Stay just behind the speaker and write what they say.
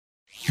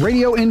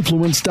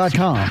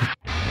radioinfluence.com.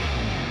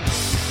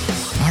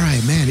 All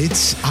right, man,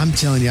 I'm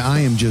telling you, I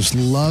am just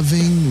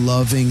loving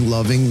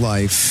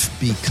life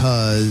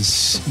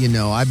because,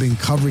 I've been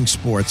covering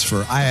sports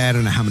for, I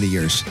don't know how many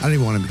years. I don't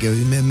even want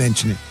to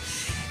mention it.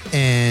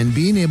 And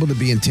being able to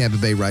be in Tampa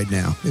Bay right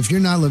now, if you're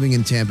not living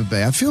in Tampa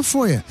Bay, I feel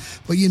for you.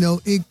 But,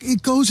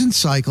 it goes in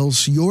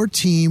cycles. Your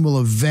team will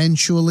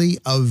eventually,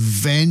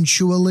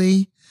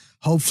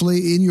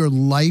 hopefully in your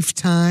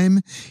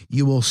lifetime,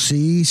 you will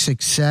see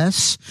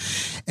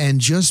success. And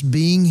just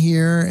being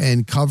here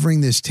and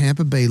covering this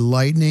Tampa Bay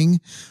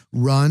Lightning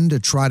run to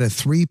try to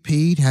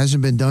three-peat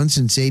hasn't been done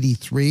since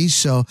 '83.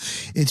 So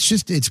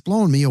it's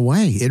blowing me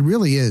away. It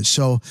really is.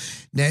 So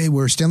now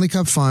we're Stanley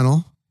Cup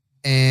final.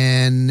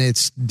 And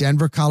it's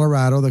Denver,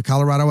 Colorado, the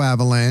Colorado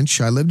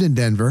Avalanche. I lived in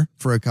Denver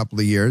for a couple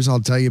of years.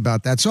 I'll tell you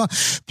about that. So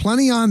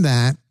plenty on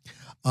that.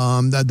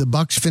 The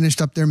Bucks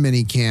finished up their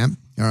mini camp.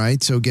 All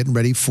right. So getting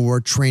ready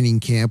for training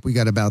camp. We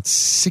got about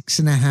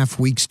 6.5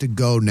 weeks to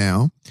go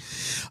now.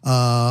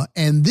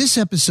 And this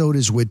episode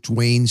is with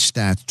Dewayne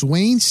Staats.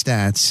 Dewayne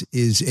Staats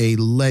is a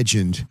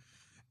legend,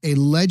 a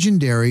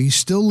legendary,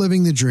 still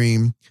living the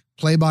dream,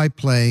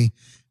 play-by-play,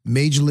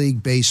 Major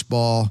League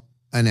Baseball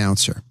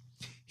announcer.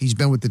 He's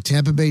been with the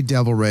Tampa Bay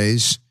Devil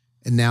Rays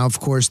and now,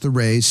 of course, the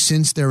Rays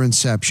since their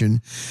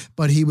inception.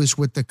 But he was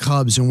with the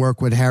Cubs and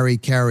worked with Harry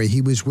Carey.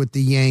 He was with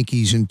the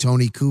Yankees and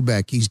Tony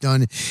Kubek.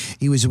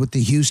 He was with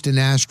the Houston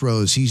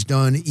Astros. He's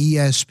done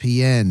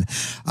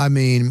ESPN. I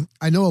mean,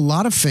 I know a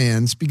lot of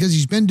fans, because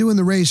he's been doing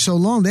the Rays so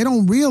long, they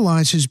don't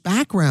realize his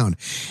background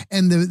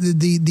and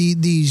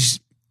these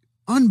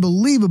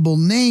unbelievable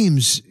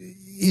names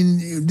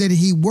that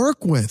he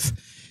worked with.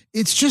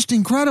 It's just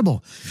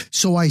incredible.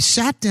 So I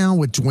sat down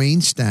with Dewayne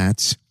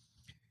Staats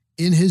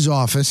in his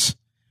office,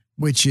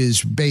 which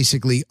is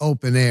basically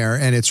open air,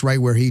 and it's right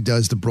where he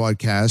does the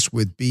broadcast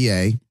with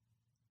BA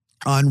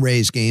on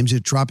Rays games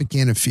at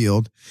Tropicana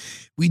Field.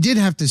 We did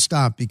have to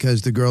stop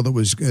because the girl that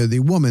was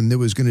the woman that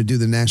was going to do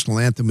the national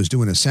anthem was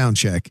doing a sound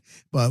check.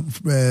 But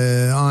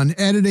on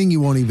editing,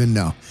 you won't even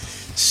know.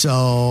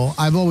 So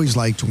I've always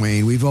liked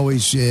Dewayne. We've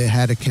always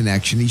had a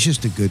connection. He's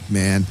just a good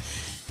man.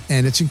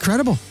 And it's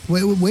incredible.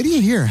 Wait do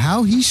you hear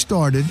how he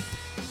started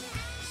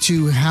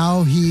to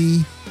how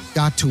he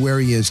got to where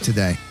he is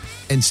today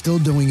and still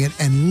doing it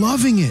and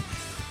loving it.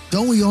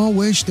 Don't we all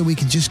wish that we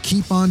could just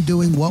keep on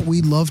doing what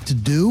we love to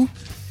do?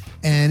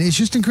 And it's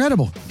just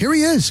incredible. Here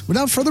he is.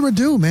 Without further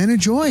ado, man,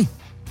 enjoy.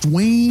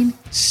 Dewayne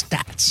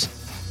Staats.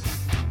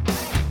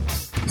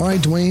 All right,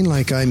 Dewayne,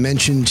 like I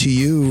mentioned to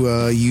you,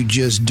 you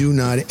just do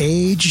not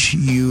age.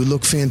 You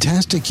look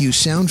fantastic. You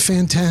sound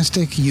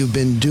fantastic. You've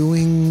been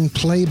doing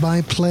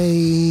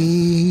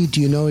play-by-play.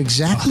 Do you know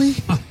exactly?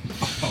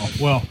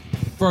 Well,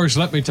 first,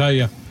 let me tell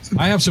you,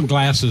 I have some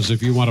glasses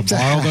if you want to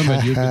borrow them,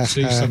 and you can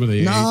see some of the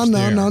age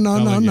there. No.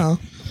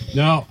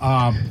 No,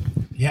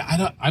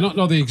 I don't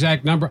know the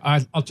exact number.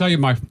 I'll tell you,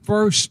 my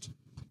first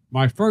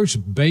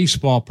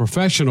baseball,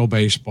 professional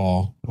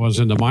baseball, was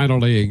in the minor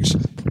leagues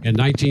in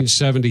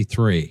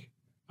 1973.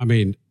 I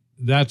mean,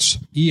 that's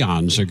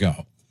eons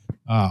ago.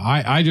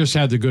 I just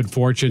had the good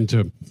fortune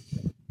to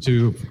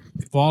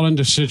fall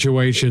into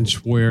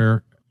situations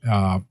where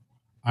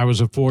I was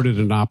afforded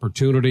an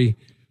opportunity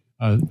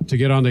to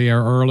get on the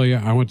air early.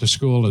 I went to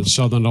school in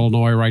Southern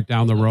Illinois, right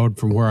down the road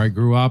from where I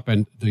grew up,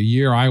 and the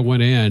year I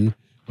went in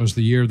was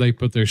the year they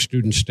put their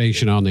student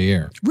station on the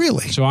air.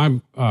 Really? So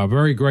I'm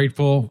very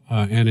grateful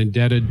and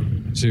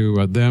indebted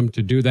to them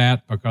to do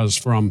that, because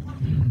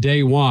from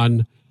day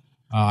one,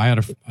 I had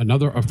a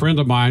friend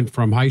of mine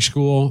from high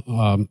school,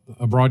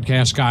 a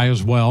broadcast guy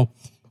as well.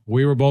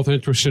 We were both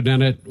interested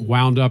in it,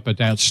 wound up at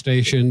that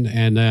station,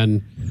 and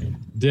then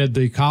did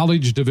the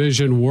College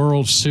Division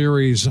World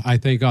Series, I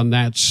think, on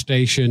that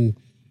station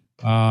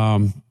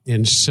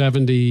in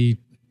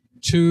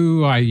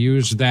 72. I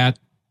used that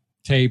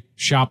tape,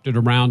 shopped it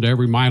around to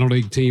every minor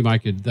league team I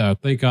could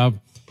think of,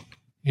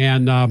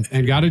 and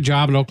got a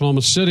job in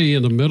Oklahoma City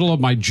in the middle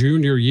of my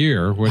junior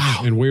year,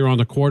 and we were on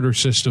the quarter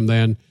system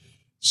then.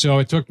 So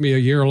it took me a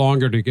year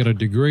longer to get a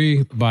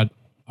degree, but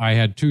I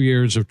had 2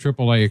 years of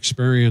AAA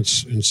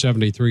experience in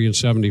 73 and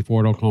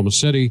 74 at Oklahoma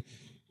City.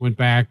 Went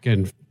back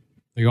and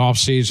the off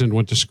season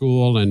went to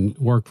school and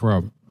worked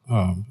for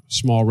a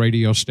small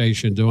radio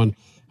station doing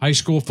high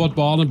school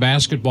football and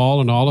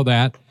basketball and all of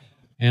that.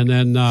 And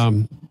then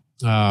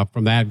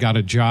from that, got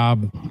a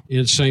job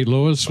in St.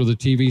 Louis with a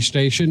TV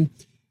station,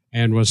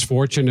 and was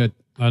fortunate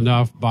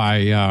enough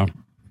by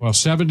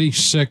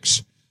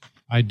 76,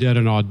 I did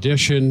an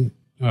audition,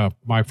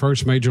 my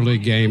first major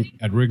league game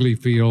at Wrigley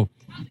Field,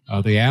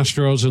 the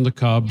Astros and the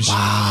Cubs.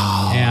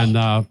 Wow.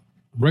 And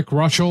Rick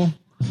Russell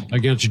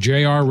against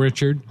J.R.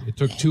 Richard. It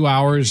took 2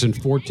 hours and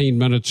 14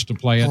 minutes to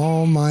play it.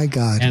 Oh, my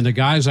God. And the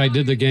guys I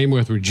did the game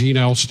with were Gene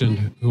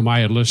Elston, whom I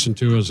had listened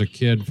to as a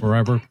kid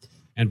forever,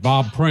 and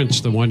Bob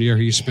Prince, the 1 year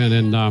he spent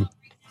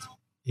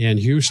in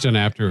Houston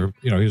after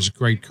his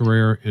great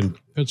career in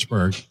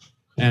Pittsburgh.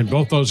 And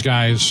both those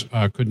guys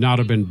could not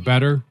have been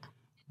better.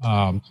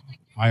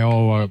 I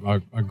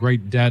owe a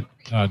great debt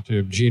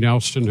to Gene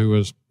Elston, who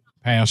was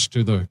passed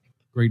to the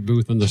great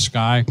booth in the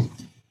sky.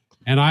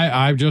 And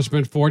I've just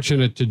been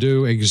fortunate to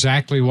do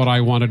exactly what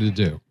I wanted to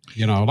do.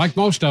 You know, like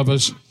most of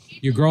us,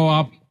 you grow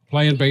up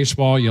playing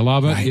baseball, you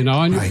love it, you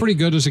know, and you're pretty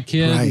good as a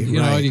kid.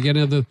 You know, you get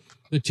into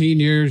the teen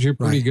years, you're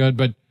pretty good.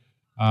 But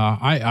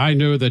I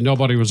knew that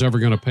nobody was ever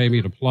going to pay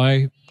me to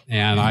play.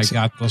 And I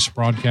got this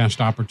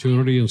broadcast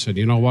opportunity and said,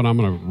 you know what, I'm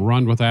going to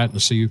run with that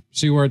and see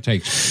where it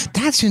takes.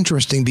 That's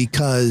interesting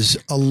because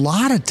a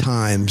lot of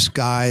times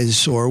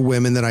guys or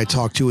women that I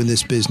talk to in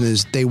this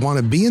business, they want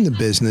to be in the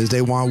business.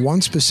 They want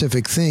one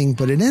specific thing,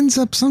 but it ends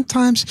up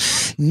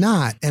sometimes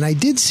not. And I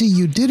did see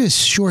you did a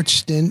short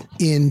stint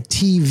in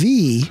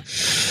TV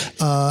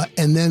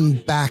and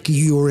then back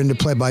you were into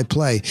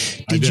play-by-play.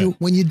 Did you,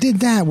 when you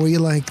did that, were you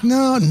like,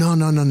 no,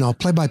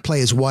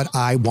 play-by-play is what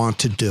I want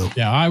to do?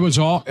 Yeah,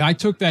 I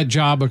took that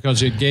job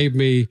because it gave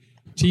me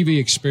TV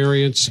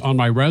experience on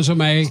my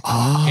resume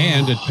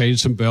and it paid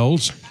some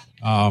bills.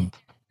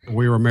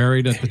 We were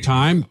married at the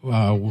time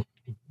to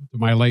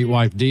my late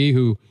wife, Dee,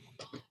 who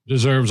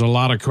deserves a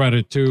lot of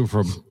credit too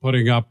for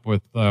putting up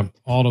with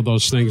all of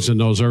those things in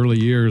those early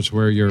years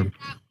where you're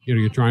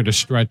trying to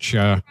stretch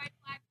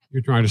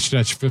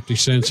 50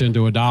 cents into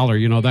 $1,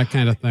 you know, that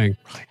kind of thing.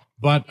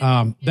 But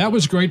that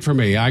was great for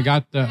me. I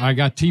got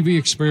TV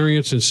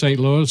experience in St.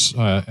 Louis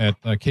at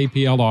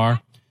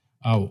KPLR.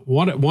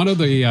 One of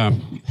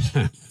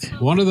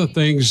the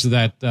things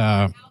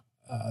that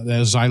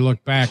as I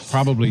look back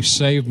probably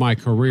saved my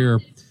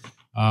career.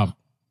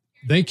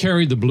 They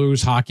carried the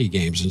Blues hockey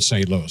games in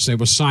St. Louis. It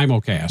was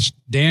simulcast.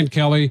 Dan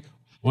Kelly,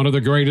 one of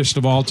the greatest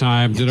of all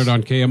time, did it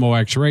on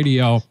KMOX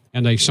radio,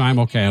 and they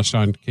simulcast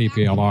on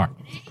KPLR.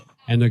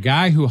 And the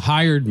guy who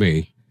hired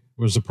me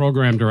was the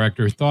program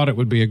director, thought it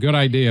would be a good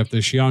idea if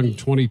this young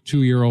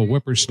 22-year-old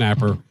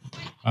whippersnapper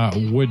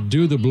would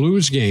do the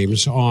Blues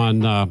games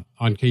on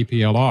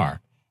KPLR.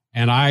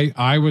 And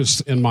I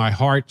was in my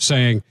heart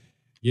saying,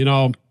 you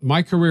know,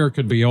 my career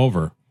could be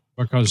over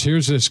because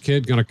here's this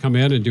kid going to come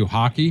in and do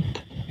hockey.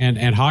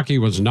 And hockey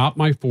was not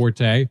my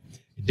forte.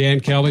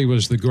 Dan Kelly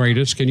was the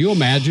greatest. Can you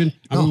imagine?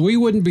 I mean, we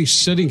wouldn't be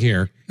sitting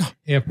here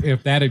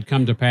if that had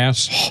come to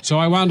pass. So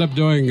I wound up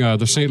doing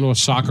the St. Louis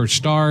Soccer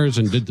Stars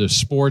and did the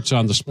sports,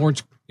 on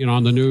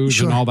the news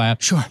and all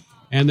that. Sure.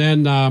 And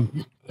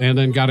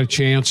then got a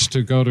chance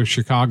to go to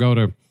Chicago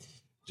to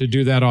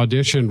do that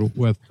audition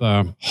with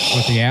the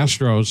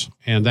Astros.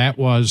 And that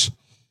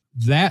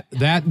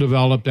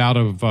developed out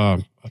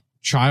of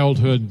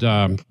childhood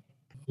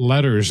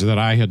letters that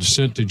I had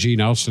sent to Gene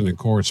Nelson and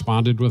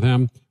corresponded with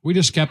him. We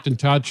just kept in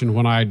touch. And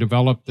when I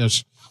developed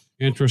this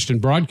interest in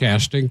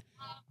broadcasting,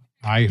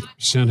 I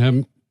sent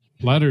him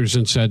letters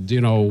and said,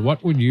 you know,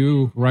 what would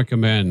you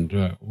recommend?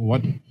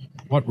 What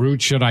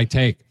route should I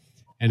take?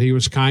 And he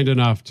was kind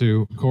enough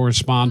to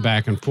correspond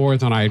back and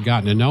forth. And I had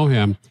gotten to know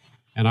him,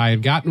 and I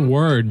had gotten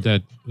word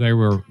that they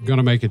were going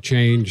to make a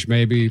change,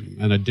 maybe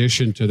an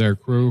addition to their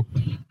crew.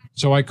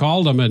 So I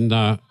called him,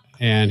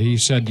 and he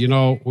said, you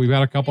know, we've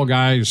had a couple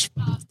guys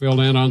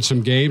fill in on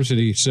some games. And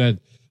he said,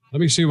 let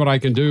me see what I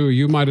can do.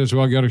 You might as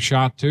well get a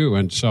shot too.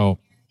 And so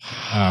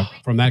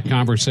from that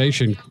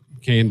conversation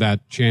came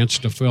that chance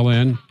to fill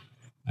in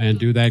and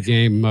do that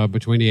game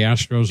between the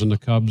Astros and the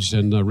Cubs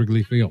in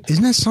Wrigley Field.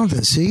 Isn't that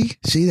something? See,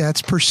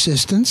 that's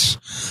persistence.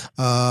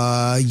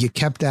 You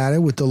kept at it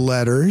with the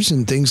letters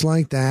and things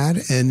like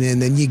that, and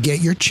then you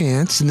get your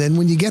chance. And then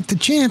when you get the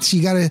chance,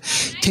 you got to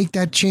take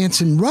that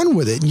chance and run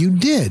with it. And you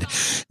did.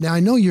 Now,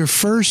 I know your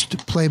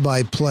first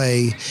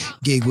play-by-play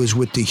gig was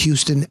with the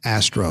Houston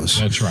Astros.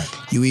 That's right.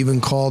 You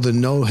even called a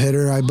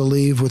no-hitter, I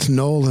believe, with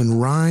Noel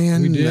and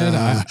Ryan. We did.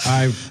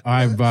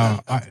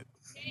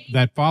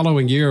 That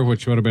following year,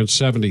 which would have been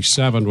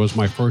 77, was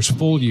my first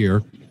full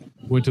year.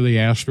 Went to the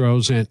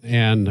Astros,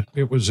 and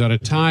it was at a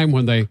time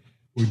when they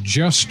were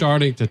just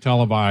starting to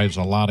televise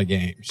a lot of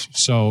games.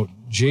 So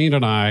Gene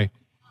and I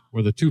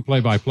were the two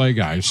play-by-play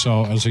guys.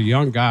 So as a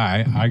young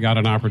guy, I got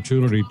an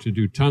opportunity to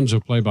do tons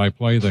of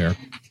play-by-play there,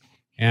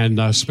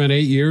 and spent 8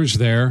 years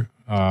there.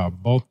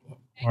 Both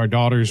our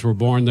daughters were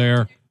born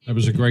there. It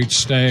was a great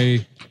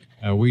stay.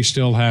 We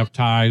still have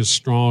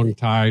strong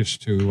ties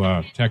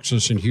to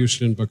Texas and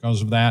Houston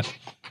because of that.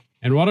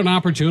 And what an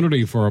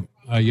opportunity for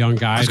a young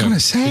guy to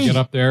get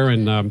up there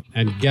and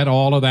get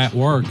all of that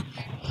work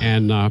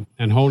and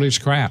hone his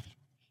craft.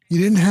 You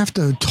didn't have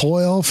to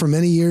toil for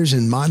many years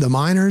in the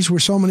minors were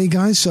so many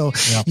guys. So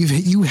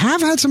you have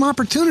had some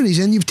opportunities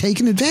and you've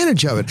taken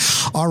advantage of it.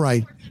 All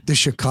right, the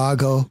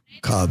Chicago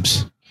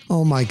Cubs.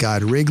 Oh my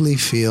God, Wrigley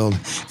Field,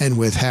 and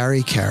with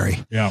Harry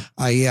Carey. Yeah.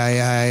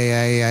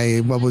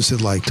 What was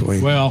it like,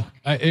 Dewayne? Well,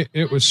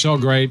 it was so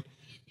great.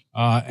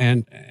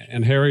 And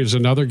Harry is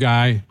another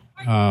guy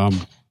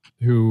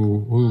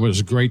who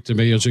was great to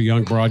me as a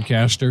young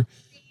broadcaster.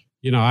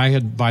 You know, I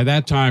had, by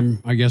that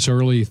time, I guess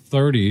early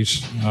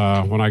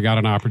 30s, when I got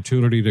an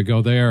opportunity to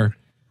go there.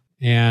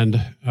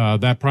 And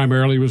that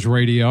primarily was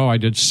radio. I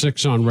did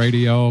 6 on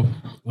radio,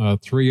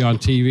 3 on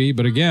TV.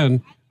 But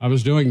again, I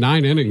was doing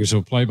 9 innings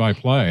of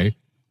play-by-play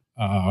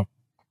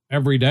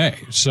every day.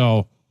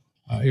 So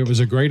it was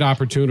a great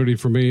opportunity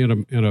for me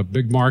in a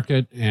big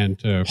market and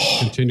to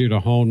continue to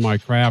hone my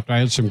craft. I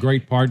had some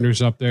great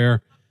partners up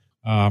there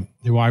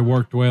who I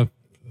worked with,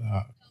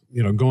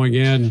 going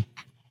in.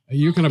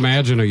 You can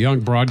imagine a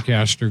young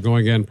broadcaster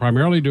going in,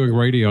 primarily doing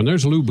radio, and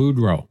there's Lou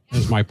Boudreau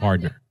as my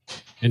partner.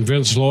 And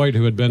Vince Lloyd,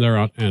 who had been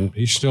there, and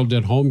he still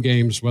did home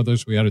games with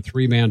us. We had a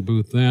 3-man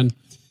booth then.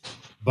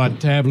 But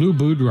to have Lou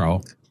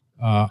Boudreau,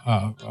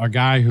 a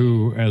guy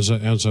who, as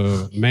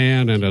a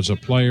man and as a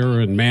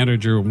player and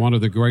manager, one of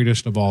the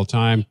greatest of all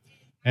time,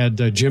 had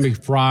Jimmy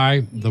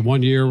Fry, the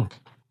 1 year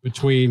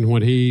between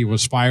when he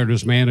was fired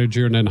as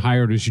manager and then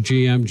hired as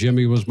GM.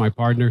 Jimmy was my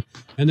partner.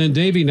 And then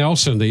Davey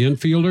Nelson, the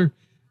infielder.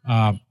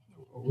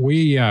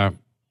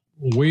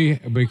 We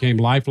became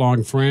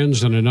lifelong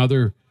friends, and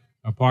another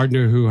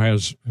partner who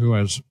has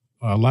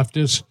left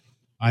us.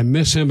 I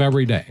miss him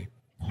every day.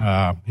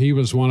 He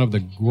was one of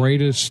the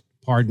greatest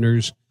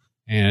partners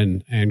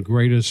and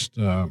greatest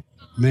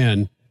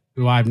men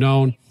who I've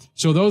known.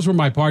 So those were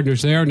my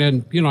partners there. And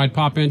then, I'd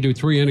pop in, do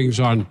 3 innings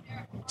on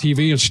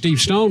TV, and Steve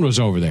Stone was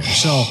over there.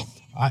 So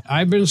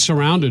I've been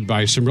surrounded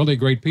by some really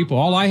great people.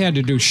 All I had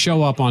to do is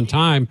show up on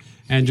time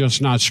and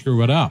just not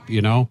screw it up,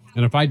 And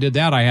if I did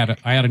that, I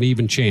had an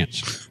even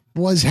chance.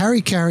 Was Harry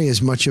Carey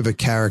as much of a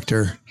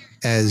character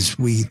as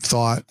we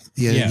thought?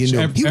 Yes,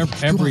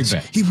 every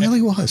bit. He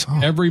really was. Oh.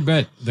 Every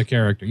bit the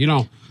character.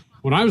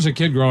 When I was a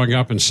kid growing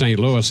up in St.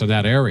 Louis in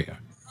that area,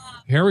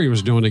 Harry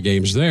was doing the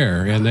games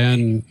there. And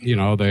then,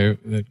 there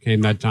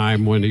came that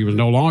time when he was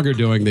no longer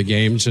doing the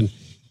games, and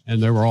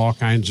there were all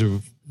kinds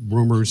of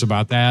rumors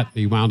about that.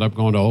 He wound up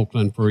going to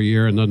Oakland for a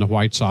year, and then the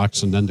White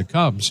Sox, and then the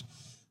Cubs.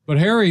 But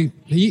Harry,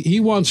 he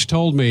once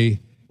told me,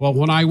 well,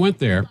 when I went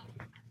there,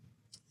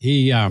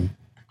 he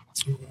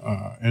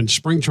in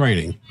spring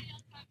training,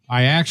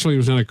 I actually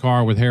was in a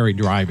car with Harry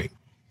driving,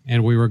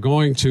 and we were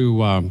going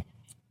to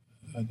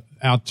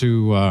out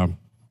to I'm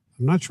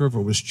not sure if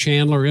it was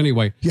Chandler.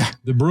 Anyway,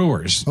 the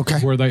Brewers, we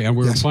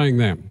were playing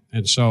them,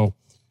 and so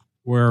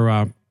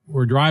we're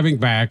driving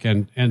back,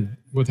 and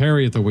with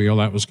Harry at the wheel,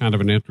 that was kind of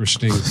an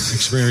interesting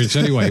experience.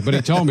 Anyway, but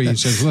he told me, he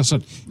says,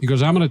 "Listen," he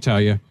goes, "I'm going to tell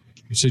you."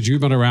 He said,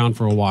 "You've been around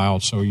for a while,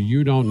 so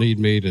you don't need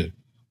me to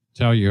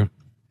tell you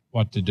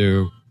what to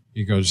do."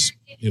 He goes,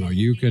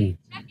 "You can,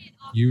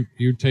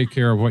 you take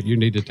care of what you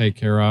need to take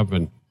care of,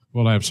 and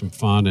we'll have some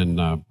fun."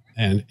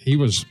 And he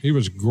was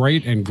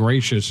great and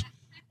gracious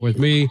with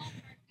me.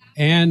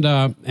 And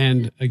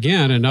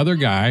again, another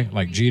guy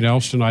like Gene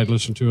Elston, I'd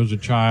listened to as a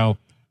child,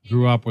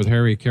 grew up with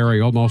Harry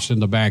Carey almost in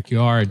the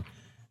backyard.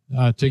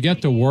 To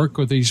get to work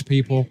with these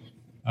people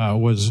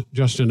was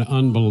just an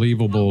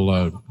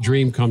unbelievable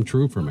dream come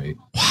true for me.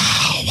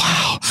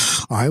 Wow.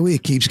 All right,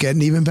 it keeps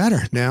getting even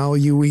better. Now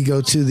we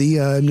go to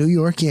the New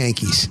York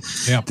Yankees,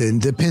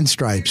 the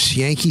Pinstripes,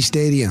 Yankee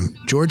Stadium,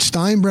 George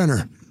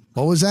Steinbrenner.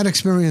 What was that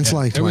experience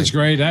like? It was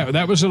great.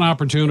 That was an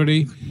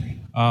opportunity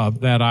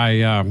that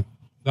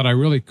I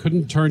really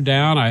couldn't turn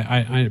down.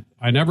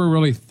 I never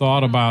really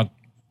thought about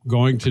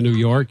going to New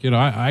York.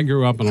 I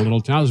grew up in a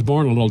little town. I was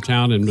born in a little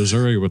town in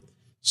Missouri with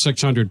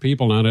 600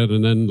 people in it,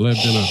 and then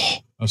lived in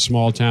a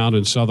small town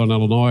in southern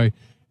Illinois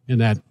in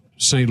that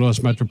St.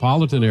 Louis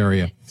metropolitan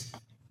area.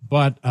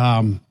 But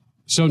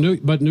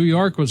New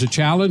York was a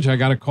challenge. I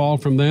got a call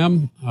from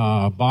them.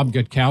 Bob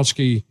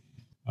Gutkowski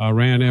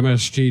ran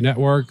MSG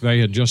Network. They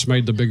had just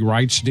made the big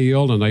rights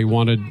deal, and they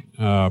wanted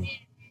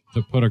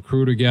to put a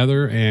crew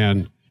together.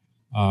 And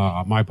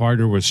my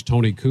partner was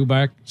Tony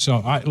Kubek.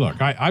 So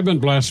I've been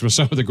blessed with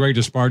some of the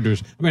greatest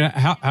partners. I mean,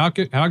 how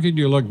could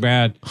you look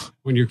bad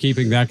when you're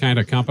keeping that kind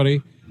of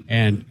company?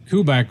 And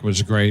Kubek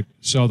was great.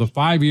 So the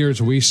 5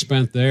 years we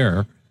spent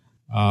there,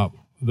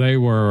 they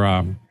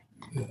were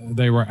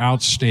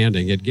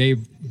outstanding. It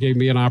gave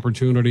me an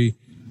opportunity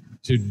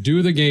to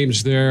do the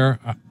games there.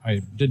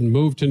 I didn't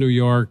move to New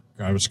York.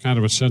 I was kind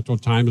of a central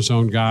time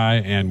zone guy,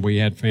 and we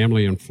had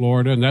family in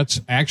Florida. And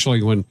that's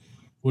actually when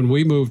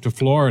we moved to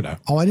Florida.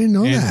 Oh, I didn't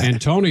know that.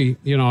 And Tony,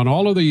 in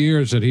all of the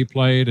years that he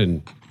played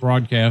and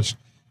broadcast,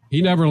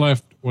 he never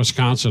left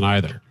Wisconsin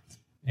either.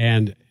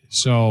 And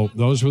so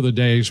those were the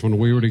days when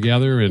we were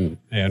together, and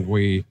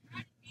we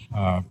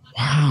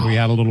we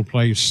had a little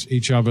place,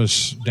 each of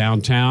us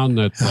downtown,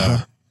 that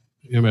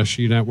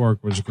MSG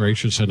Network was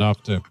gracious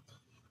enough to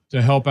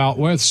help out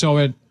with. So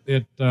it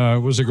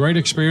was a great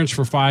experience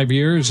for 5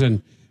 years.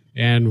 And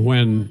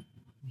when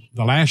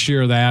the last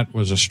year of that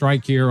was a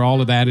strike year,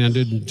 all of that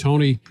ended, and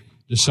Tony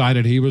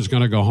decided he was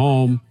going to go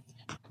home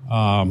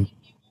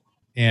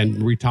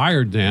and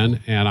retired then.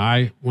 And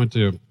I went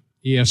to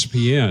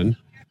ESPN.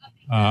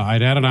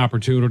 I'd had an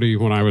opportunity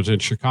when I was in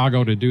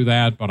Chicago to do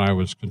that, but I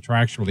was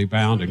contractually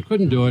bound and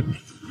couldn't do it.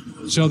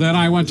 So then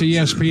I went to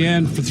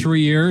ESPN for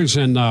 3 years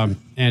and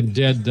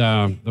did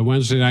the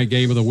Wednesday night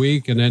game of the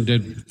week, and then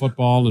did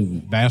football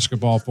and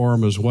basketball for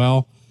them as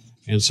well,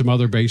 and some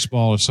other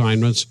baseball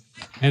assignments.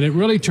 And it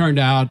really turned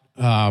out,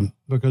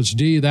 because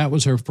Dee, that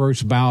was her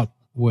first bout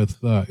with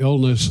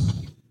illness.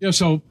 Yeah,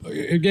 so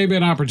it gave me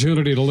an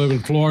opportunity to live in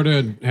Florida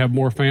and have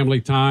more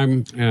family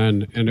time,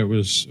 and it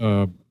was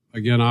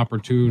again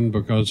opportune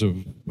because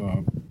of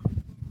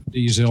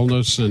Dee's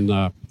illness, and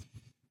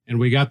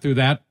we got through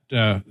that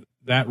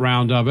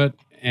round of it,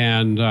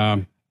 and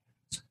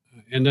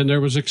then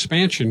there was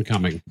expansion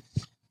coming,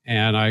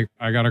 and I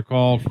got a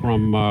call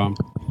from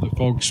the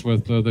folks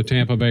with the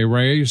Tampa Bay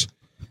Rays,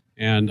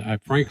 and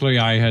frankly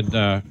I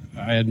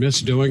had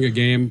missed doing a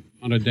game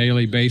on a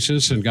daily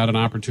basis and got an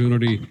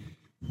opportunity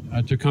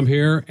to come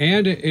here,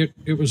 and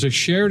it was a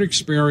shared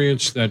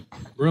experience that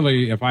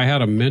really, if I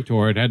had a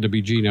mentor, it had to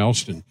be Gene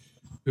Elston,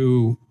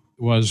 who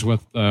was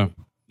with the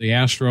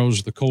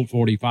Astros, the Colt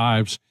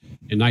 45s,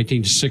 in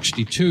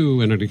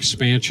 1962 in an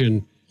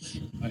expansion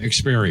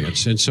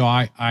experience. And so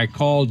I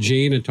called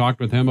Gene and talked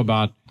with him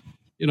about,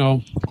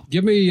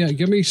 give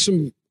me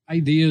some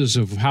ideas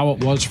of how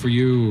it was for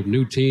you,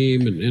 new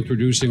team and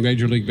introducing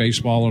Major League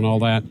Baseball and all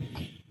that.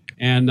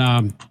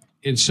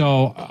 And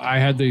so I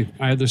had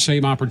the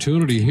same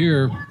opportunity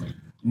here,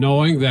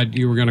 knowing that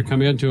you were going to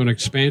come into an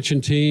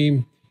expansion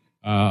team.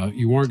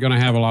 You weren't going to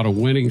have a lot of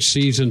winning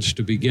seasons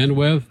to begin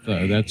with.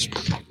 That's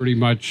pretty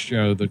much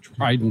the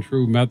tried and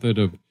true method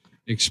of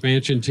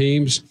expansion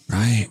teams.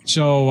 Right.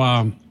 So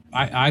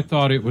I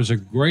thought it was a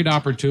great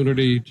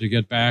opportunity to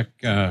get back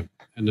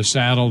in the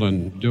saddle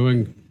and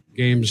doing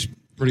games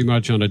pretty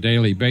much on a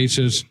daily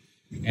basis,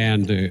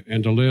 and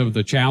to live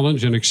the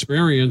challenge and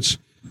experience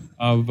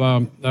of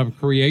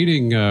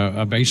creating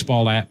a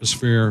baseball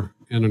atmosphere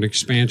in an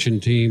expansion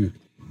team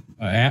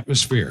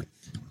atmosphere.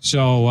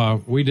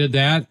 So we did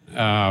that,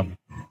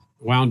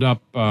 wound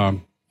up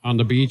on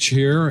the beach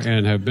here,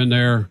 and have been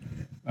there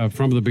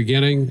from the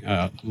beginning.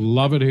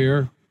 Love it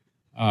here.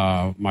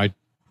 My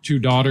two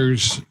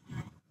daughters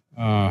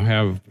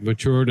have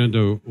matured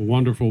into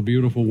wonderful,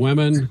 beautiful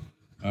women.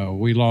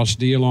 We lost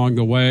Dee along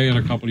the way, and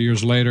a couple of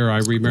years later, I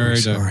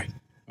remarried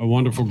a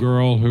wonderful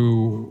girl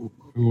who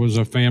was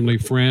a family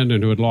friend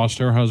and who had lost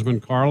her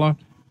husband, Carla.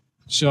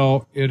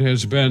 So it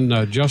has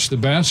been just the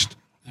best.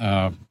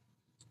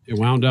 It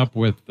wound up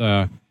with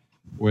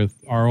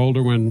our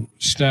older one,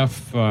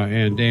 Steph,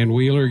 and Dan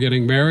Wheeler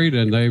getting married,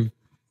 and they've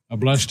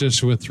blessed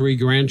us with 3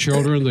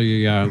 grandchildren,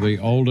 the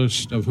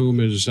oldest of whom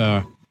is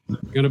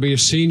going to be a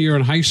senior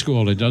in high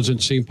school. It doesn't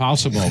seem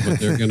possible, but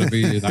they're going to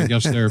be, I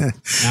guess they're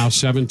now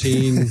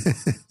 17,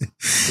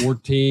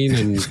 14,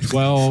 and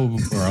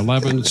 12 or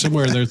 11,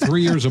 somewhere. They're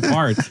 3 years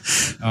apart.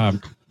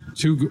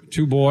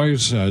 Two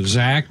boys.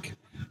 Zach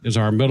is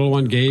our middle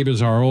one. Gabe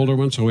is our older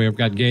one. So we have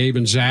got Gabe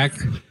and Zach,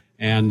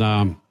 and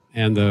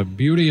the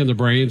beauty and the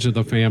brains of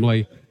the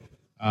family.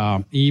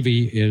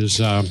 Evie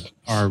is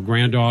our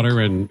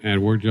granddaughter,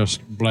 and we're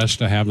just blessed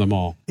to have them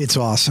all. It's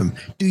awesome.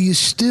 Do you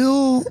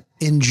still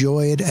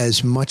enjoy it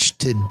as much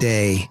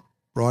today,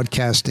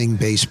 broadcasting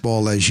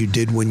baseball, as you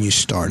did when you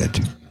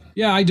started?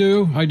 Yeah, I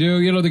do.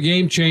 The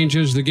game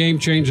changes. The game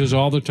changes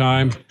all the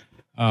time.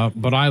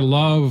 But I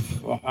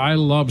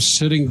love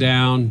sitting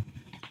down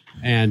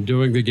and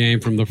doing the game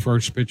from the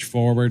first pitch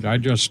forward. I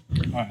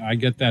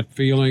get that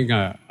feeling.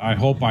 I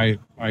hope I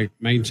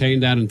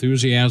maintain that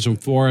enthusiasm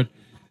for it.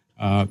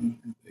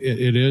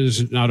 It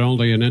is not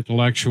only an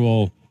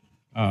intellectual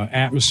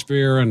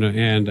atmosphere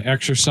and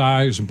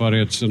exercise, but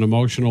it's an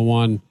emotional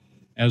one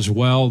as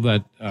well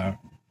that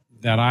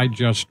I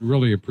just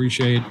really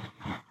appreciate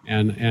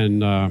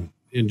and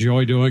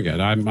enjoy doing it.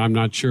 I'm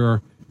not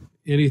sure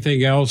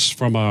anything else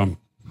from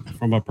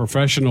a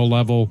professional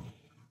level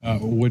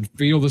would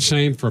feel the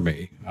same for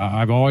me.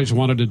 I've always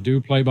wanted to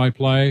do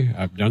play-by-play.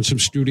 I've done some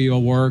studio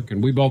work,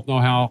 and we both know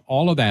how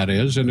all of that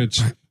is, and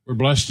we're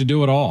blessed to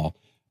do it all.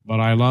 But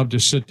I love to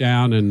sit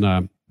down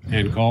and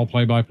call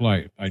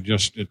play-by-play.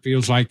 It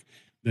feels like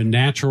the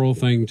natural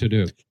thing to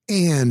do.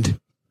 And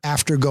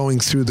after going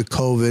through the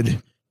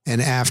COVID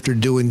and after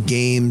doing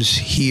games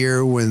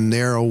here when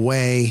they're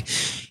away,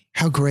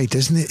 how great,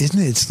 isn't it?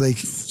 It's like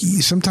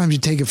sometimes you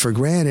take it for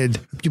granted.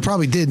 You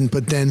probably didn't,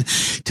 but then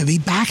to be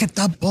back at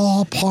the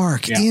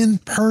ballpark in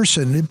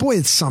person, boy,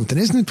 it's something,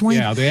 isn't it, Dwayne?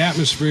 Yeah, the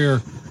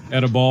atmosphere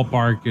at a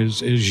ballpark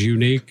is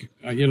unique.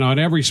 In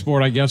every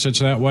sport, I guess it's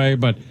that way,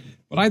 but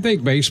I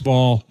think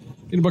baseball,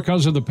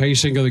 because of the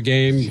pacing of the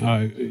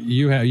game,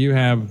 you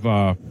have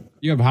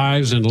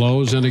highs and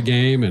lows in a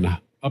game, and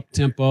up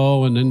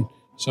tempo, and then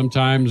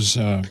sometimes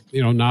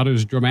not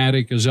as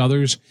dramatic as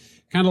others,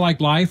 kind of like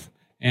life.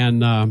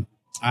 And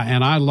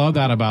I love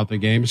that about the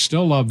game.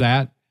 Still love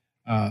that.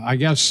 I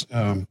guess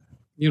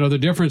the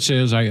difference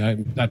is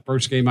that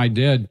first game I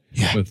did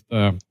with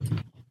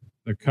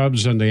the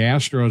Cubs and the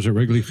Astros at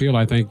Wrigley Field,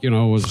 I think,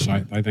 was,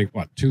 I think,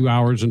 2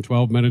 hours and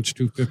 12 minutes,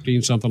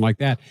 2:15, something like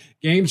that.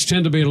 Games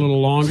tend to be a little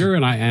longer,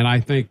 and I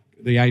think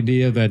the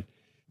idea that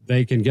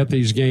they can get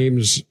these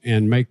games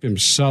and make them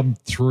sub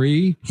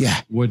 3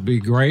 would be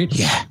great.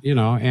 Yeah.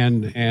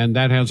 And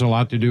that has a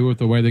lot to do with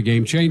the way the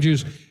game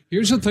changes.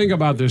 Here's the thing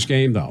about this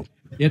game, though.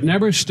 It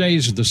never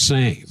stays the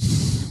same.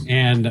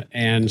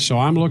 And so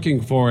I'm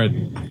looking for it,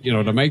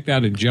 to make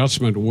that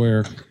adjustment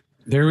where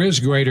there is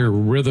greater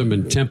rhythm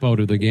and tempo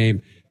to the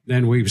game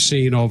than we've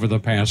seen over the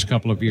past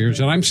couple of years.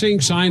 And I'm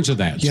seeing signs of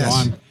that.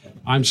 Yes. So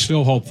I'm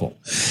still hopeful.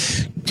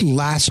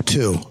 Last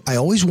two. I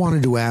always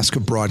wanted to ask a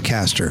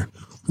broadcaster,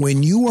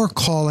 when you are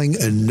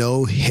calling a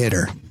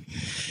no-hitter,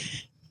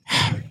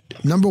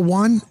 number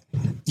one,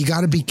 you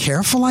got to be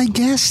careful, I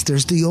guess.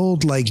 There's the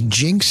old like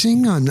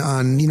jinxing on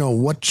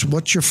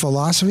what's your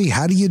philosophy?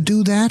 How do you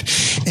do that?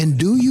 And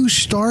do you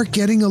start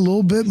getting a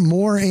little bit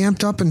more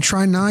amped up and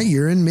try not?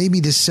 You're in maybe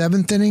the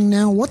 7th inning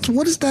now. What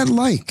is that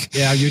like?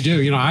 Yeah, you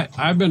do.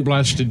 I've been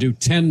blessed to do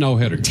 10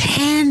 no-hitters.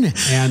 10?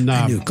 And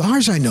I knew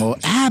Garza, I know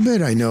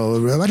Abbott, I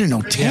didn't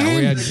know 10. Yeah,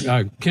 we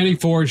had Kenny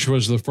Forge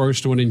was the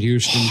first one in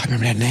Houston. I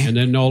remember that name. And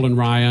then Nolan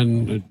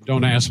Ryan.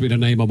 Don't ask me to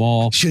name them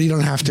all. Sure, you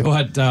don't have to.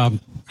 But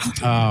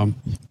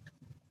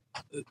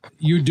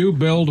you do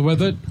build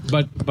with it,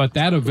 but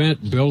that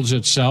event builds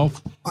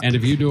itself. And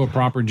if you do a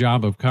proper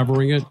job of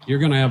covering it, you're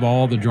going to have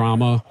all the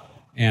drama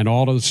and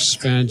all the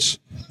suspense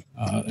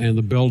and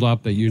the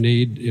build-up that you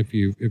need if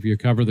you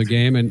cover the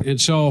game. And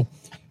so,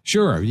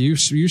 sure, you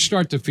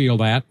start to feel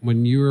that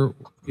when you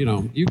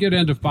get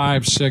into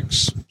 5,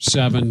 6,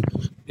 7.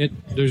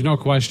 There's no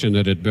question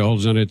that it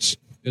builds, and it's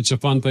a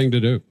fun thing to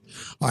do.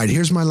 All right,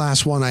 here's my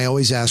last one. I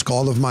always ask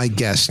all of my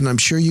guests, and I'm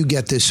sure you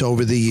get this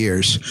over the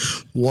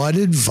years. What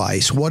is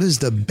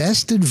the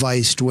best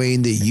advice,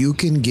 Dewayne, that you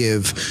can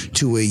give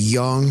to a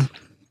young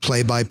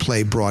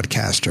play-by-play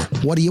broadcaster?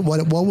 What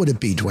would it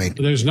be,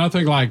 Dewayne? There's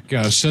nothing like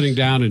sitting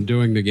down and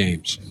doing the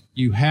games.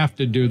 You have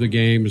to do the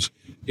games,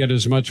 get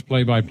as much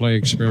play-by-play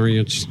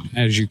experience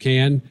as you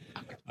can.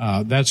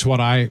 That's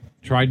what I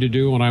tried to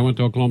do when I went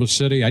to Oklahoma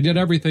City. I did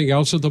everything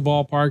else at the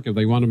ballpark. If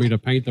they wanted me to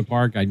paint the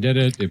park, I did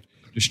it. If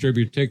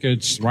distribute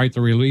tickets, write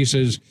the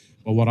releases.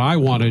 But what I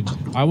wanted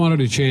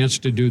a chance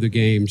to do the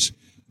games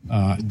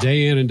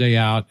day in and day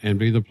out and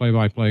be the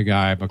play-by-play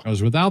guy,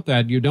 because without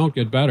that, you don't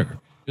get better.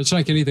 It's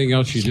like anything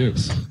else you do.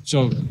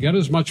 So get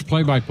as much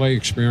play-by-play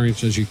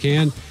experience as you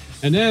can.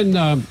 And then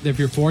if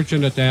you're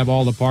fortunate to have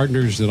all the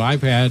partners that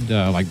I've had,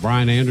 like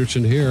Brian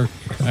Anderson here,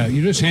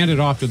 you just hand it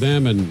off to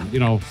them and,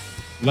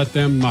 let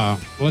them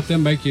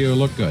make you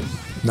look good.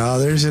 No,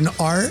 there's an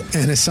art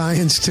and a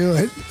science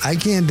to it. I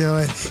can't do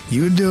it.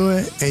 You do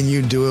it, and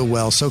you do it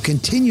well. So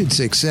continued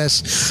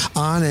success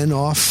on and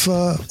off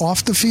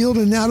the field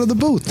and out of the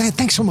booth.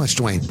 Thanks so much,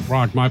 Dewayne.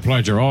 Rock, my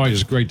pleasure.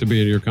 Always great to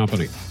be in your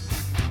company.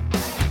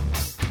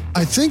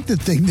 I think the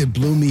thing that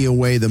blew me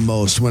away the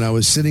most when I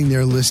was sitting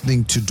there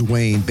listening to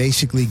Dewayne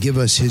basically give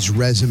us his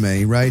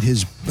resume, right?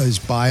 His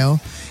bio.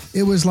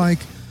 It was like,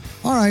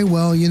 all right,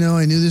 well,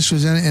 I knew this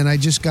was, and I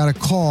just got a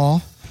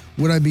call.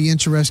 Would I be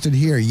interested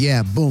here?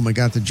 Yeah, boom, I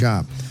got the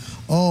job.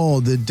 Oh,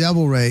 the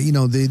Devil Ray,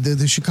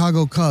 the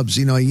Chicago Cubs,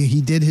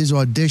 he did his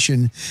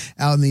audition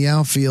out in the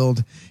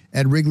outfield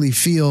at Wrigley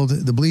Field,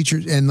 the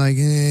bleachers, and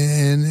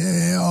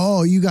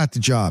you got the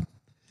job.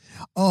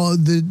 Oh,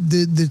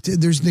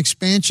 there's an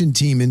expansion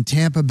team in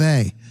Tampa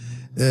Bay.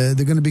 They're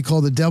going to be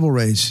called the Devil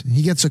Rays.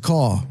 He gets a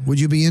call. Would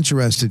you be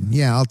interested?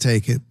 Yeah, I'll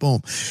take it.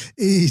 Boom.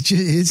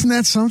 Isn't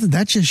that something?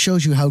 That just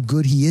shows you how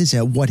good he is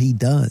at what he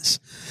does.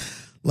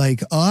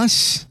 Like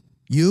us,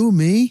 you,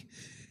 me,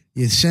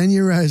 you send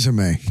your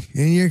resume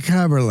and your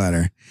cover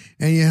letter,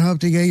 and you hope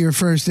to get your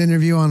first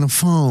interview on the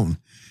phone.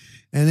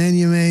 And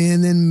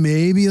then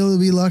maybe you'll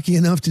be lucky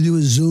enough to do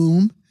a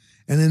Zoom,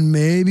 and then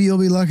maybe you'll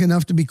be lucky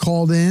enough to be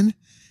called in.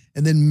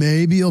 And then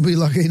maybe you'll be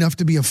lucky enough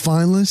to be a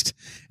finalist.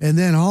 And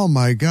then, oh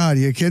my God,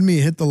 you kidding me?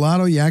 You hit the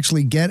lotto, you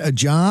actually get a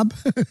job?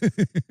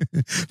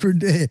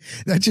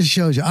 That just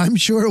shows you. I'm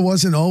sure it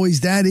wasn't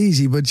always that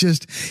easy, but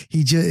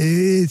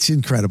it's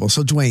incredible.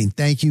 So Dewayne,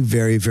 thank you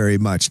very, very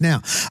much.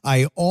 Now,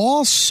 I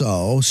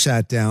also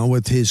sat down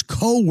with his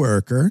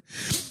coworker,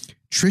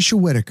 Trisha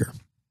Whitaker.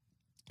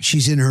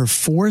 She's in her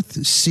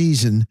 4th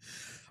season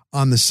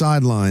on the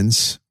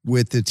sidelines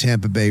with the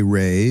Tampa Bay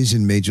Rays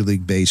in Major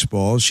League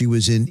Baseball. She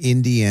was in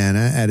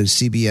Indiana at a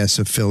CBS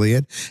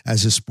affiliate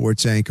as a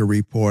sports anchor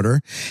reporter.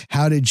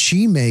 How did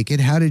she make it?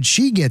 How did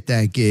she get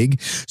that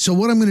gig? So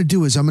what I'm going to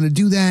do is I'm going to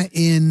do that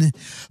in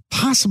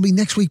possibly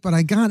next week, but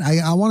I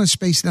want to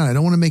space it out. I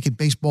don't want to make it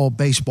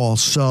baseball.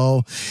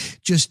 So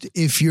just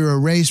if you're a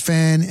Rays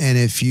fan and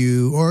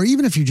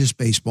even if you're just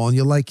baseball and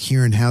you like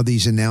hearing how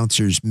these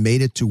announcers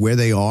made it to where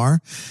they are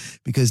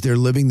because they're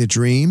living the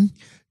dream,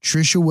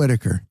 Trisha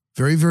Whitaker.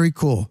 Very, very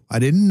cool. I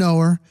didn't know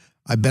her.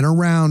 I've been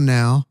around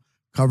now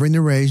covering the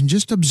Rays and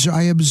just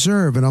I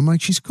observe and I'm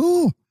like, she's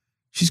cool.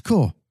 She's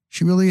cool.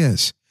 She really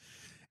is.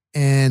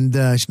 And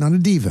she's not a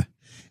diva.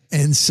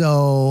 And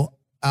so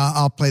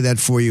I'll play that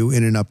for you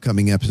in an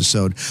upcoming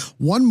episode.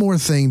 One more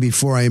thing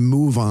before I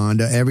move on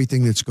to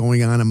everything that's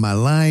going on in my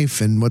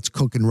life and what's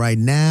cooking right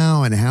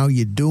now and how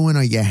you doing.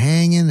 Are you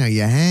hanging?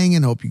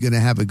 Hope you're going to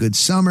have a good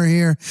summer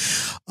here.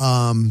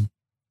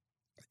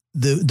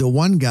 The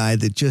one guy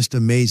that just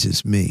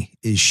amazes me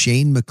is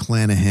Shane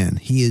McClanahan.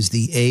 He is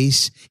the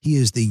ace. He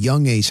is the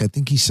young ace. I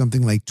think he's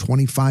something like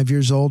 25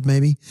 years old,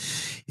 maybe.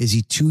 Is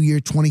he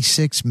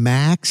 26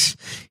 max?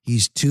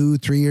 He's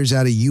 2-3 years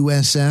out of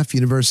USF,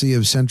 University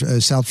of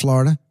South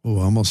Florida. Oh,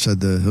 I almost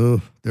said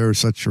they're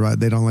such right.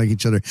 They don't like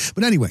each other.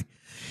 But anyway,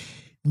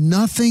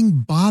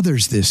 nothing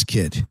bothers this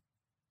kid.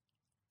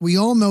 We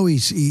all know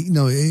if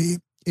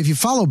you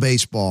follow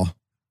baseball,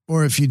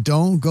 or if you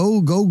don't,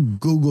 go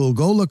Google,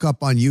 go look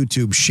up on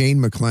YouTube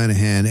Shane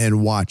McClanahan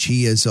and watch.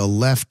 He is a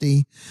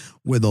lefty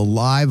with a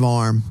live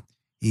arm.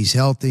 He's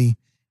healthy.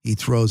 He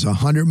throws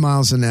 100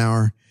 miles an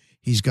hour.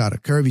 He's got a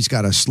curve. He's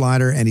got a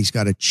slider, and he's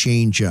got a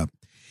changeup.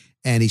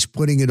 And he's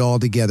putting it all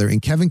together.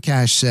 And Kevin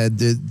Cash said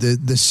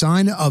the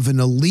sign of an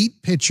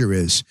elite pitcher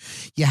is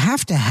you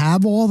have to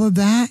have all of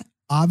that,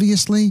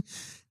 obviously.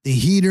 The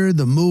heater,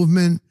 the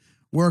movement,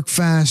 work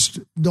fast,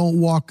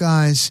 don't walk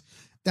guys,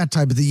 that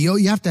type of thing.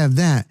 You have to have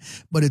that.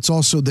 But it's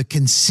also the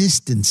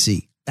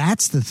consistency.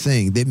 That's the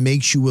thing that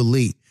makes you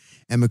elite.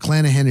 And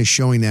McClanahan is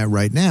showing that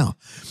right now.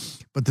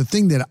 But the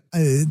thing that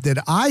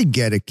I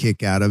get a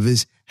kick out of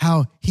is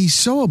how he's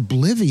so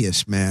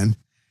oblivious, man,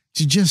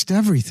 to just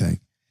everything.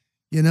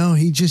 You know,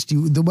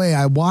 the way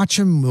I watch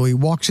him, when he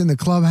walks in the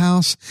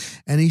clubhouse,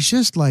 and he's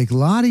just like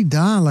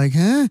la-di-da, like,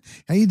 huh?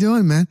 How you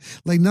doing, man?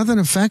 Like nothing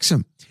affects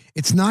him.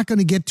 It's not going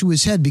to get to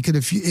his head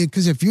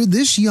because if you're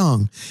this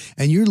young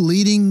and you're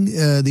leading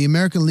the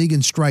American League in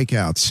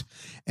strikeouts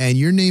and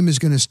your name is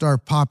going to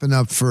start popping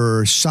up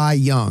for Cy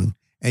Young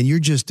and you're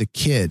just a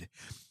kid,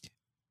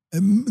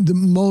 the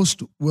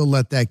most will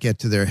let that get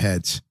to their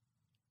heads.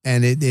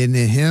 And in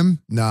him,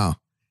 no.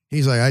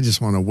 He's like, I just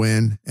want to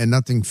win, and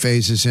nothing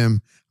phases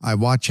him. I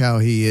watch how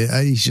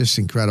he's just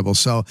incredible.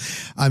 So,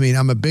 I mean,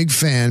 I'm a big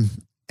fan,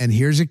 and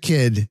here's a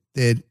kid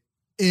that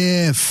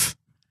if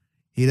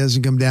he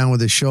doesn't come down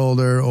with a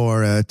shoulder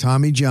or a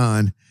Tommy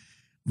John,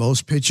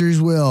 most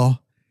pitchers will.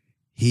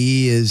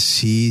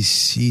 He's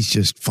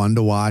just fun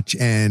to watch,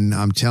 and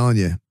I'm telling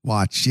you,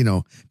 watch,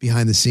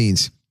 behind the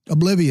scenes.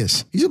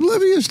 Oblivious. He's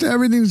oblivious to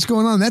everything that's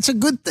going on. That's a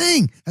good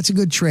thing. That's a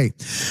good trait.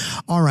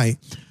 All right.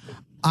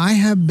 I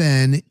have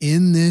been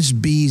in this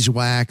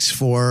beeswax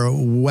for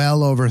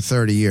well over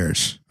 30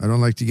 years. I don't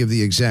like to give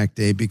the exact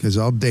date because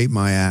I'll date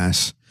my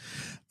ass.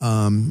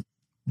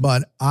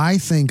 But I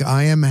think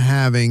I am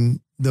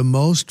having the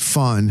most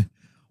fun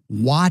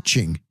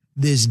watching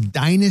this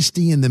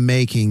dynasty in the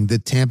making, the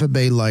Tampa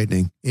Bay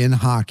Lightning in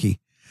hockey.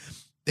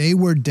 They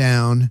were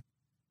down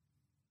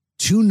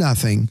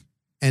 2-0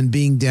 and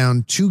being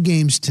down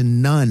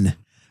 2-0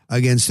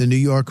 against the New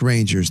York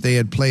Rangers. They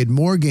had played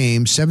more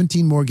games,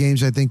 17 more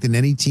games, I think, than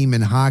any team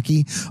in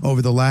hockey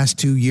over the last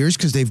 2 years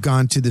because they've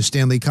gone to the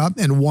Stanley Cup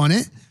and won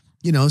it,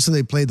 so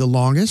they played the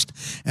longest.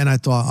 And I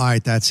thought, all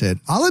right, that's it.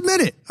 I'll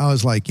admit it. I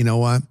was like, you know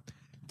what?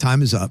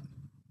 Time is up.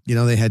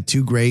 They had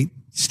 2 great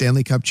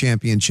Stanley Cup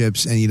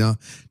championships and,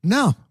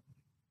 no.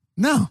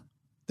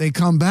 They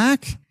come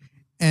back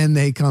and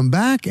they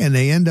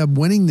end up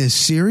winning this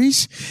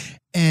series.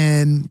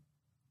 And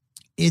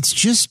it's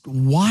just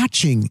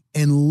watching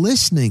and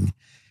listening.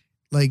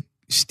 Like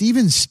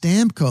Steven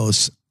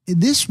Stamkos,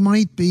 this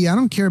might be, I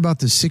don't care about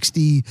the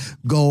 60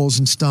 goals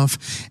and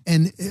stuff.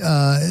 And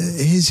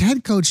his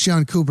head coach,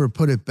 John Cooper,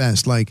 put it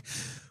best. Like,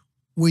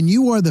 when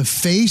you are the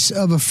face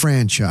of a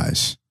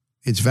franchise,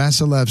 it's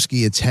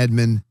Vasilevsky, it's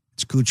Hedman,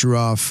 it's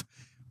Kucherov,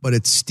 but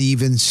it's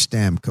Steven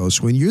Stamkos.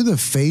 When you're the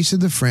face of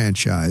the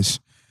franchise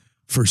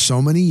for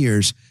so many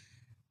years,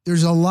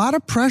 there's a lot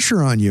of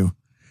pressure on you.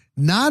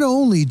 Not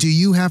only do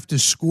you have to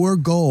score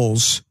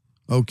goals,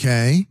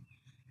 okay,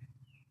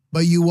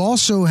 but you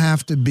also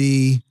have to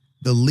be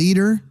the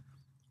leader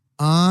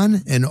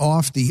on and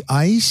off the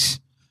ice,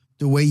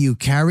 the way you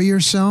carry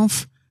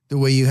yourself, the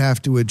way you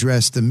have to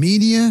address the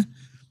media.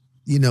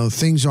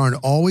 Things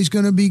aren't always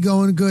going to be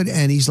going good.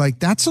 And he's like,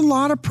 that's a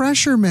lot of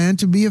pressure, man,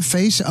 to be a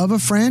face of a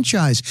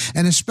franchise,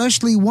 and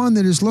especially one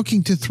that is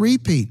looking to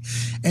three-peat.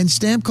 And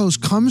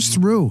Stamkos comes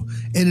through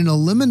in an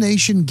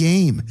elimination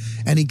game,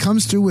 and he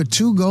comes through with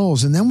 2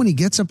 goals. And then when he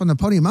gets up on the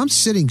podium, I'm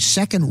sitting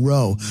second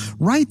row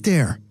right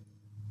there,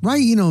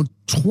 right,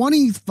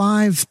 20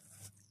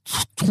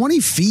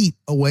 feet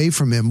away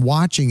from him,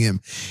 watching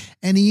him.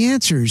 And he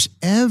answers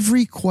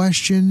every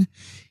question.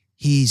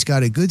 He's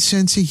got a good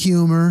sense of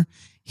humor.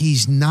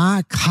 He's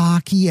not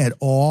cocky at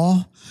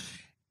all.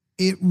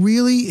 It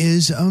really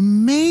is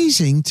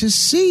amazing to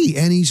see.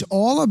 And he's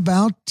all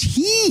about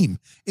team.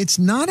 It's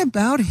not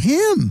about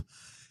him.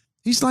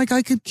 He's like,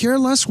 I could care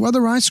less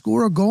whether I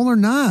score a goal or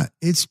not.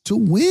 It's to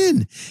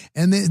win.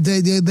 And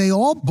they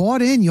all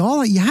bought in.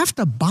 You have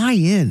to buy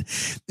in.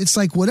 It's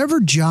like whatever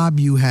job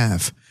you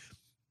have.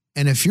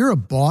 And if you're a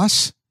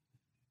boss,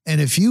 and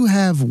if you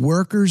have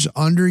workers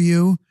under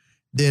you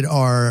that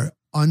are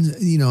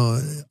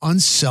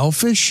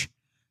unselfish,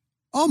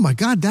 oh my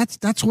God,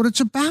 that's what it's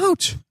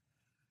about.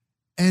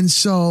 And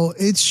so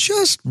it's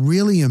just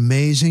really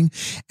amazing.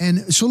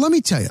 And so let me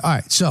tell you, all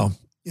right, so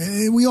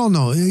we all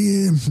know,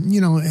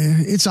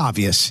 it's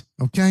obvious,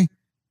 okay?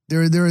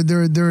 They're a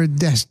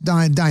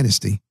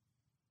dynasty.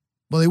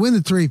 Well, they win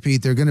the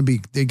three-peat,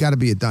 they got to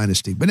be a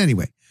dynasty. But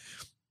anyway,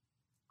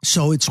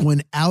 so it's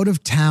when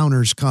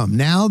out-of-towners come.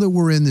 Now that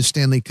we're in the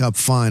Stanley Cup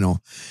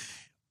final,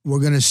 we're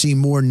going to see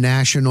more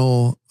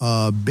national,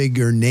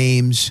 bigger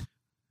names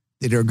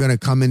that are going to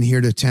come in here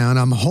to town.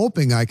 I'm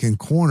hoping I can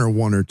corner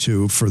 1 or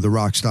 2 for the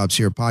Rock Stops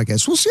Here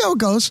podcast. We'll see how it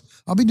goes.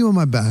 I'll be doing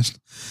my best.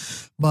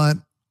 But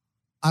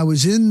I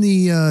was in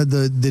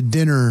the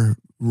dinner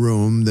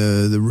room,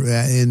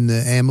 in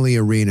the Amalie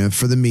Arena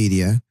for the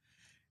media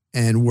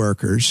and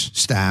workers,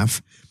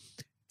 staff,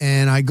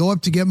 and I go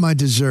up to get my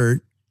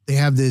dessert. They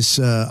have this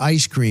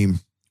ice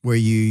cream where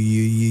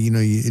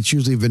it's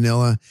usually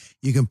vanilla.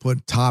 You can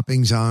put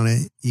toppings on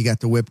it. You got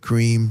the whipped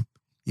cream.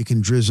 You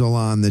can drizzle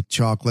on the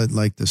chocolate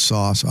like the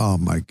sauce. Oh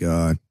my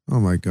God. Oh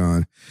my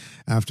God.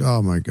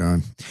 Oh my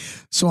God.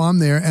 So I'm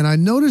there and I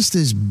noticed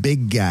this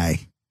big guy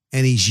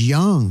and he's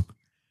young.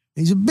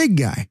 He's a big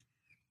guy.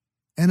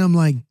 And I'm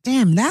like,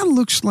 damn, that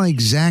looks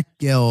like Zach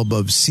Gelb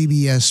of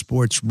CBS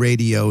Sports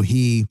Radio.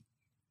 He's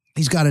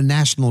got a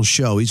national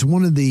show. He's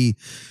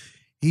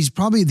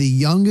probably the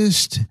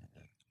youngest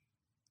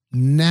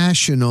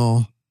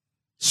national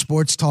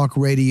sports talk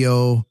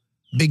radio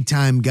big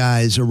time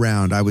guys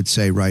around, I would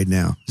say right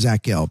now,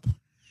 Zach Gelb.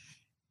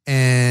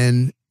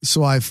 And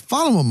so I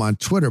follow him on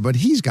Twitter, but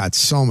he's got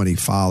so many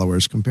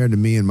followers compared to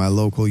me and my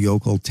local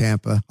yokel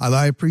Tampa.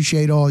 I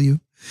appreciate all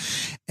you.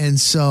 And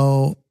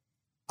so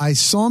I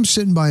saw him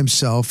sitting by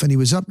himself and he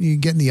was up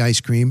getting the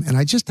ice cream and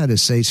I just had to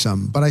say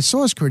something, but I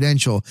saw his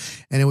credential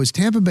and it was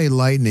Tampa Bay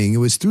Lightning. It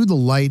was through the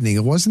Lightning.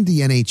 It wasn't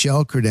the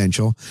NHL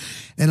credential.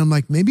 And I'm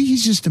like, maybe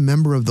he's just a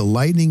member of the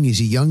Lightning.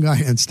 He's a young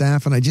guy on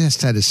staff. And I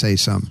just had to say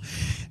something.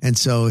 And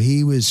so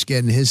he was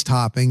getting his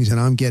toppings and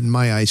I'm getting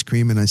my ice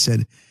cream. And I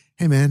said,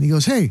 hey man, he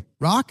goes, hey,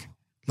 Rock.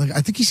 Like, I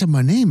think he said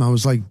my name. I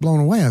was like blown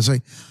away. I was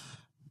like,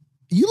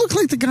 you look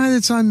like the guy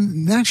that's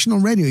on national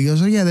radio. He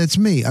goes, oh, yeah, that's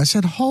me. I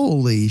said,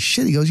 holy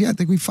shit. He goes, yeah, I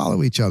think we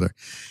follow each other.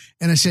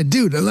 And I said,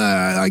 dude,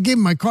 I gave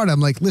him my card. I'm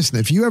like, listen,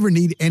 if you ever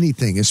need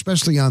anything,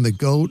 especially on the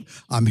GOAT,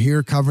 I'm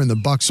here covering the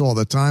Bucks all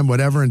the time,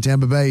 whatever, in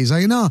Tampa Bay. He's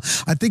like, no,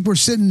 I think we're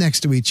sitting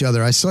next to each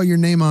other. I saw your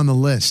name on the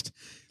list,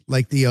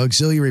 like the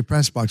auxiliary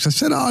press box. I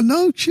said, oh,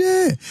 no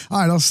shit.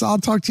 All right, I'll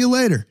talk to you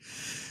later.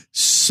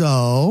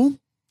 So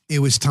it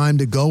was time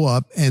to go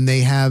up, and they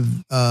have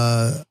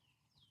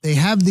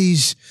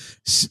these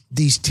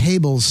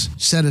tables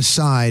set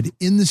aside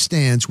in the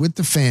stands with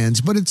the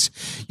fans, but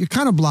you're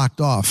kind of blocked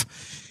off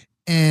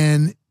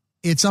and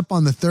it's up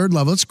on the third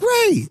level. It's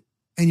great.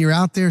 And you're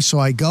out there. So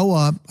I go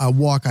up, I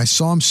walk, I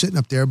saw him sitting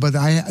up there, but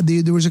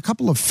there was a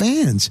couple of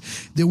fans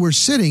that were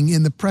sitting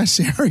in the press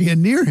area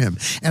near him.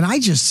 And I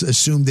just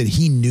assumed that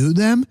he knew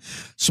them.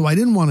 So I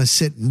didn't want to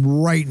sit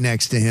right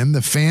next to him.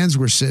 The fans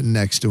were sitting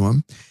next to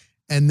him.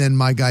 And then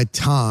my guy,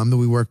 Tom, that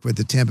we worked with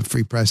the Tampa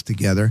Free Press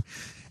together,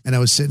 and I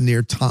was sitting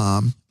near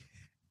Tom.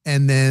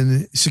 And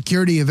then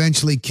security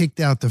eventually kicked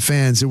out the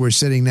fans that were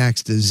sitting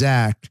next to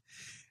Zach.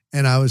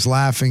 And I was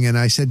laughing and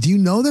I said, do you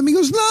know them? He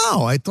goes,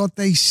 no, I thought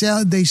they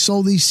sold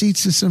these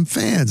seats to some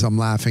fans. I'm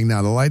laughing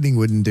now. The Lightning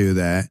wouldn't do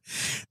that.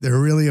 They're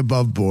really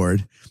above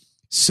board.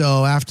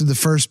 So after the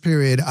first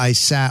period, I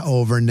sat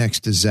over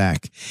next to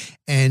Zach.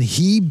 And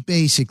he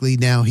basically,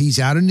 now he's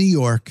out of New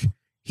York.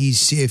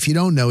 If you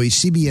don't know, he's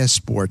CBS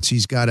Sports.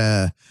 He's got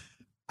I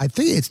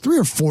think it's 3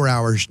 or 4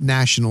 hours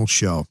national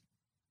show.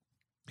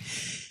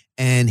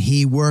 And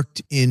he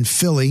worked in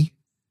Philly,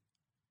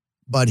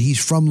 but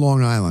he's from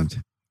Long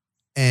Island.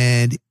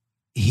 And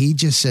he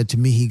just said to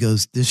me, he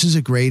goes, this is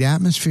a great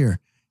atmosphere.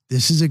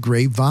 This is a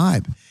great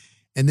vibe.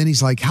 And then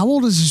he's like, how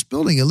old is this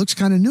building? It looks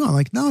kind of new. I'm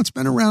like, no, it's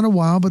been around a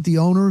while, but the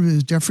owner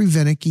is Jeffrey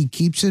Vinnick. He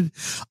keeps it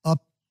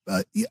up.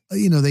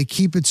 They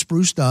keep it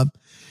spruced up.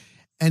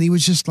 And he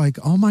was just like,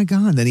 oh, my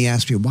God. Then he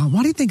asked me, wow,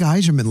 why do you think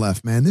Yzerman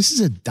left, man? This is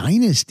a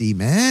dynasty,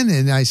 man.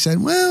 And I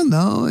said, well,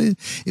 no,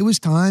 it was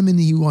time. And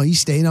he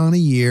stayed on a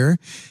year.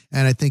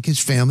 And I think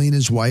his family and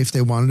his wife, they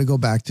wanted to go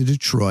back to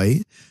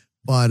Detroit.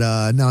 But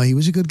no, he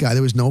was a good guy.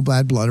 There was no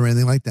bad blood or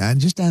anything like that.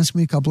 And just asked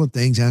me a couple of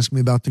things. Asked me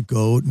about the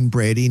GOAT and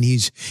Brady. And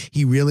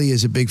he really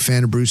is a big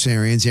fan of Bruce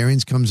Arians.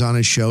 Arians comes on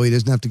his show. He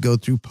doesn't have to go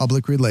through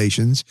public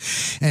relations.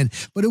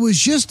 But it was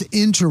just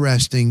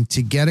interesting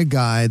to get a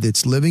guy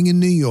that's living in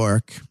New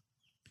York.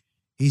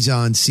 He's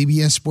on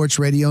CBS Sports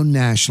Radio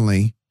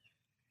nationally.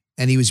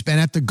 And he was been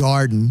at the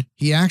Garden.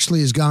 He actually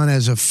has gone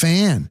as a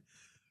fan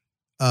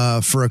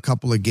for a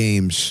couple of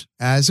games.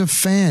 As a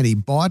fan, he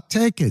bought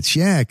tickets.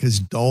 Yeah, because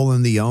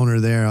Dolan, the owner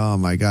there, oh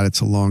my God, it's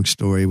a long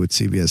story with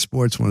CBS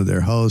Sports, one of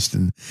their hosts,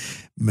 and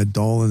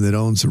Dolan that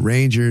owns the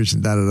Rangers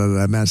and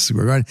Madison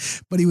Square Garden.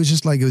 But he was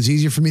just like, it was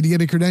easier for me to get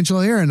a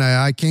credential here, and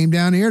I came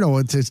down here to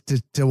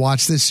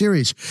watch this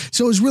series.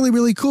 So it was really,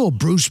 really cool.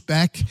 Bruce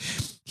Beck,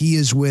 he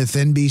is with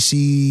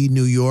NBC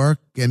New York,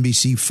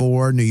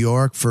 NBC4 New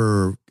York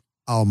for,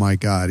 oh my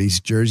God, he's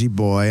a Jersey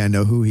boy. I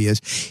know who he is.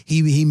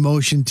 He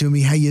motioned to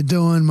me, how you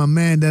doing, my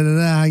man?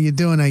 How you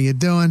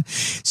doing?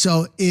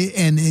 So,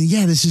 and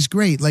yeah, this is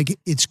great. Like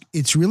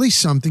it's really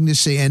something to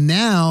see. And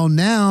now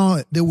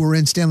that we're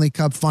in Stanley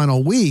Cup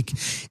final week,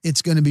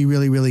 it's going to be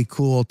really, really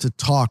cool to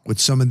talk with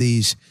some of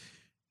these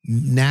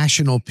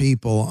national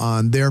people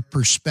on their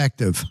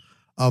perspective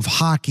of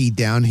hockey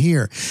down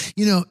here.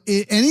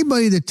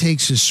 Anybody that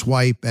takes a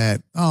swipe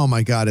at, oh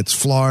my God, it's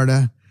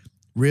Florida.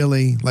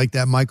 Really? Like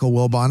that Michael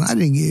Wilbon? I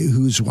think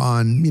who's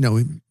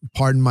on,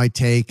 pardon my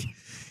take,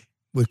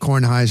 with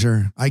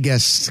Kornheiser, I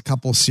guess a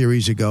couple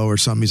series ago or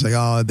something. He's like,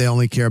 oh, they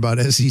only care about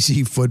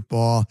SEC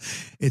football.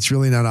 It's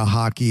really not a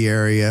hockey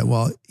area.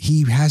 Well,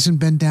 he hasn't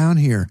been down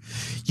here.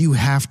 You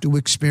have to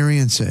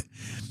experience it.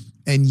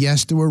 And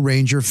yes, there were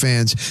Ranger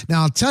fans.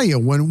 Now, I'll tell you,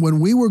 when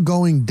we were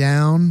going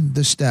down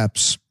the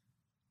steps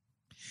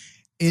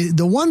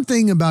The one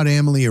thing about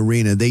Amalie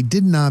Arena, they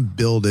did not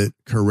build it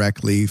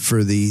correctly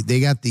they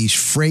got these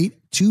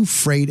two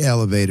freight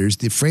elevators.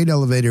 The freight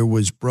elevator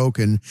was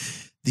broken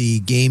the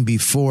game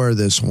before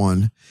this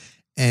one.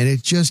 And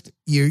it just,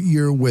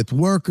 you're with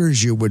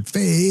workers,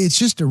 it's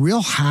just a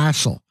real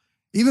hassle.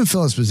 Even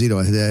Phil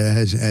Esposito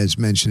has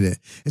mentioned it.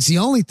 It's the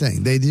only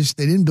thing. They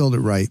didn't build it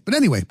right. But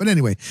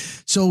anyway,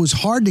 so it was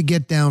hard to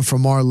get down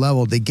from our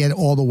level to get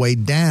all the way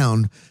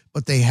down.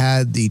 But they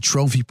had the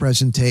trophy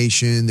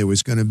presentation. There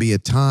was going to be a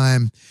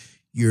time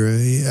you're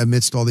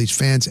amidst all these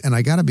fans. And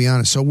I got to be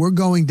honest. So we're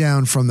going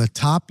down from the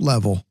top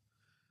level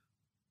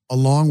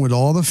along with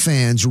all the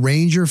fans,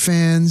 Ranger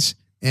fans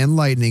and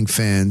Lightning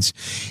fans.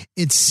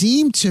 It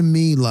seemed to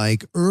me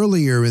like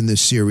earlier in the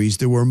series,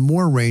 there were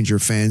more Ranger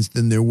fans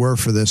than there were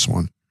for this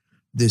one,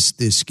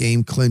 this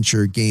game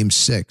clincher, game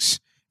 6.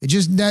 It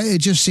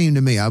just seemed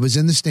to me. I was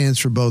in the stands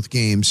for both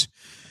games.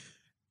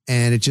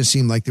 And it just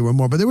seemed like there were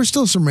more, but there were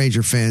still some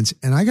Ranger fans.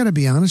 And I got to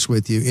be honest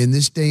with you, in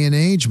this day and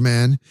age,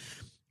 man,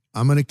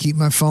 I'm going to keep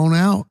my phone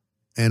out.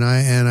 And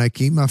I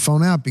keep my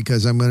phone out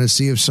because I'm going to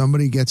see if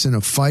somebody gets in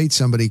a fight,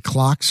 somebody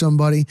clocks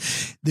somebody.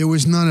 There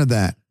was none of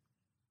that.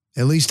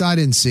 At least I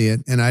didn't see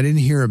it, and I didn't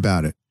hear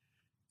about it.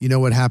 You know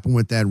what happened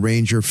with that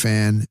Ranger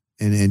fan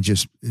and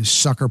just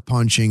sucker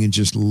punching and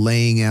just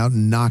laying out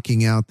and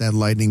knocking out that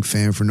Lightning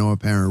fan for no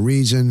apparent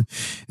reason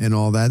and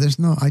all that.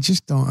 I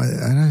just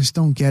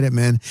don't get it,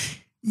 man.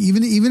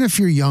 Even if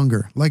you're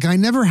younger, like I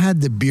never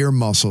had the beer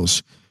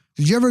muscles.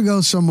 Did you ever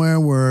go somewhere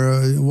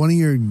where one of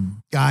your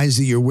guys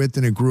that you're with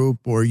in a group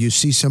or you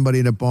see somebody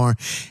at a bar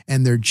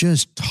and they're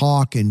just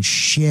talking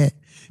shit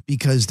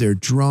because they're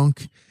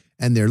drunk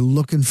and they're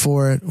looking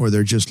for it or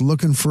they're just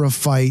looking for a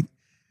fight?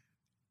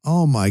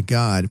 Oh, my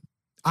God.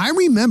 I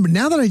remember,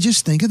 now that I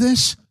just think of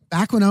this,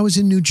 back when I was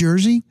in New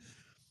Jersey,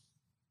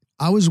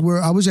 I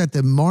was at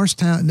the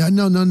Morristown.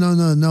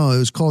 No. It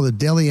was called the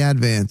Daily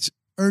Advance.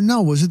 Or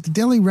no, was it the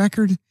Daily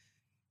Record?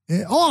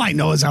 All I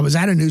know is I was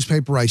at a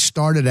newspaper. I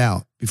started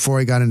out before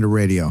I got into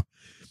radio.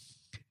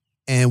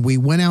 And we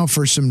went out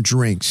for some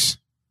drinks.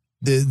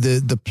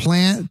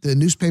 The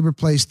newspaper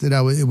place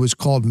it was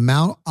called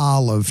Mount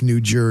Olive, New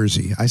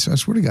Jersey. I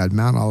swear to God,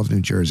 Mount Olive,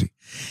 New Jersey.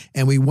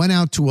 And we went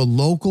out to a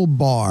local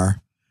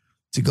bar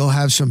to go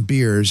have some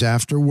beers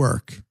after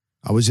work.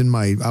 I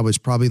was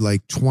probably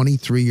like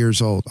 23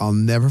 years old. I'll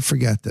never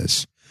forget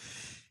this.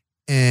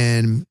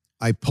 And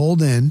I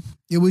pulled in.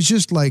 It was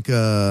just like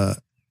a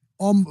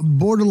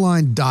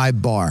borderline dive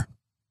bar.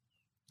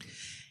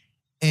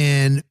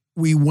 And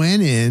we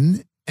went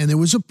in and there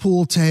was a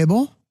pool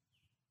table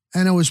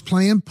and I was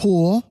playing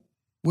pool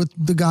with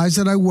the guys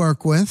that I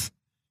work with.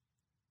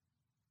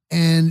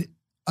 And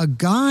a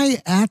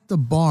guy at the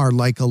bar,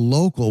 like a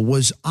local,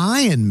 was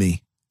eyeing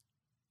me.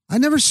 I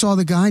never saw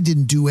the guy,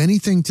 didn't do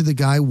anything to the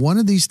guy. One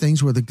of these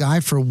things where the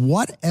guy, for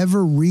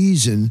whatever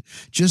reason,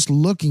 just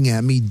looking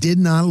at me, did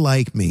not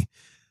like me.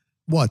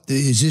 What,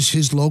 is this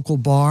his local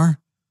bar?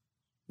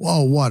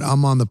 Whoa, what?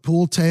 I'm on the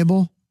pool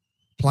table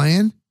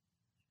playing.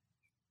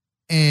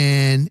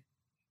 And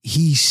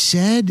he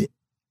said,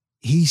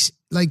 he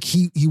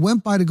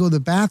went by to go to the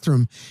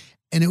bathroom.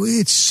 And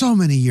it's so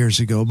many years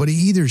ago, but he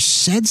either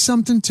said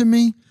something to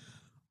me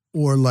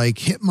or like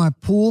hit my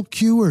pool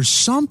cue or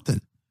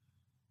something.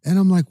 And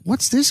I'm like,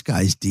 what's this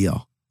guy's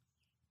deal?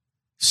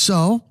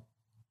 So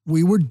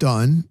we were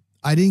done.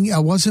 I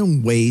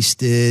wasn't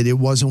wasted. It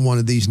wasn't one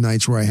of these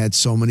nights where I had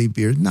so many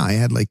beers. No, I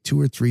had like 2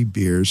 or 3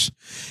 beers.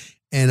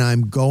 And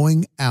I'm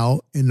going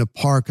out in the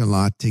parking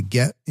lot to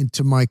get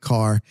into my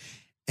car.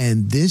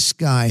 And this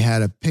guy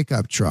had a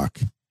pickup truck.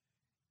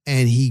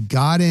 And he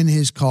got in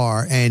his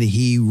car and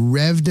he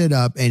revved it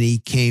up and he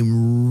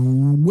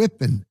came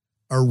whipping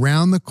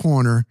around the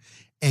corner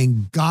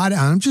and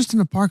I'm just in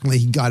the parking lot.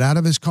 He got out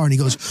of his car and he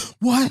goes,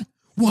 What?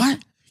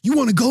 You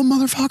want to go,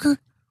 motherfucker?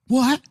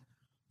 What?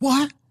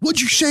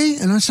 What'd you say?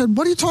 And I said,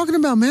 what are you talking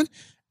about, man?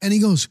 And he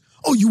goes,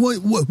 oh,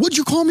 what'd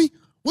you call me?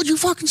 What'd you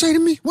fucking say to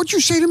me? What'd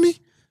you say to me?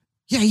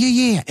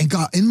 Yeah. And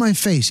got in my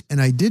face.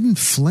 And I didn't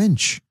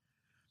flinch.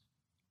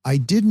 I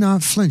did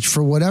not flinch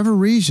for whatever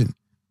reason.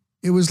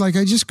 It was like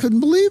I just couldn't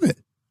believe it.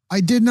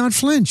 I did not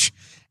flinch.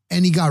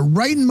 And he got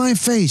right in my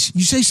face.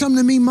 You say something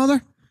to me,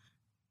 mother?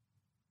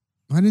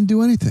 I didn't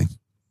do anything.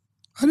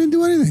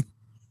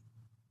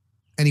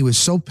 And he was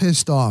so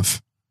pissed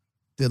off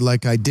that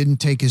like I didn't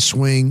take his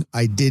swing.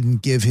 I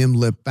didn't give him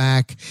lip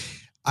back.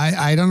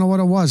 I don't know what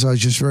it was. I was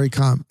just very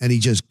calm. And he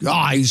just,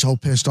 he's so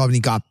pissed off. And he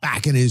got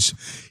back in his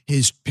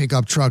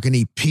pickup truck and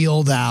he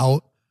peeled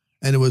out.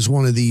 And it was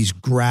one of these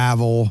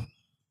gravel,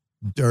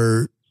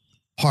 dirt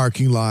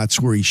parking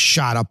lots where he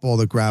shot up all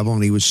the gravel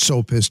and he was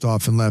so pissed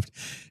off and left.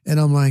 And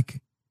I'm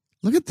like,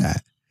 look at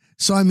that.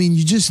 So, I mean,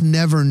 you just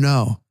never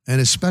know. And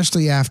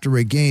especially after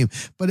a game,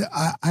 but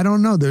I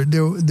don't know.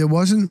 There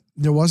wasn't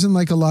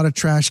like a lot of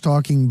trash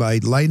talking by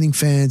Lightning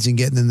fans and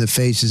getting in the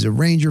faces of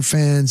Ranger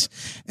fans,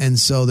 and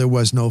so there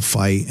was no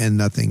fight and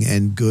nothing.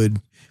 And good,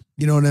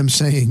 you know what I'm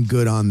saying?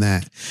 Good on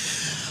that.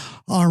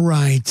 All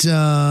right.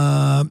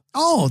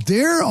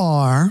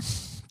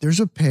 There's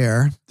a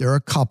pair. They're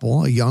a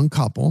couple, a young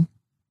couple,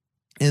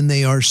 and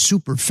they are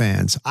super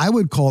fans. I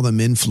would call them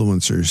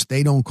influencers.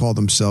 They don't call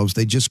themselves.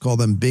 They just call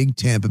them big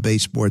Tampa Bay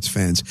sports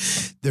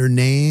fans. Their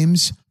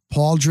names,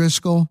 Paul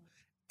Driscoll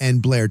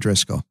and Blair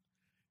Driscoll.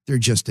 They're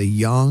just a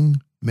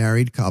young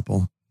married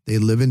couple. They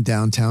live in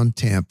downtown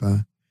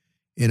Tampa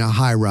in a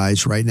high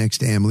rise right next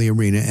to Amalie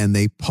Arena, and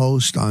they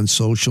post on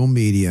social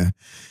media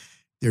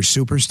their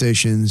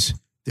superstitions.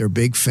 They're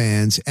big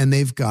fans, and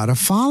they've got a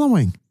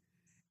following.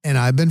 And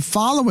I've been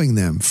following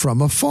them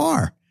from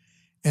afar,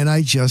 and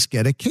I just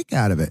get a kick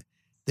out of it.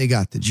 They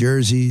got the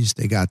jerseys,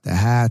 they got the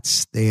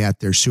hats, they got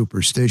their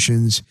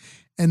superstitions,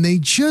 and they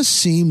just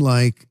seem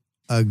like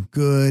a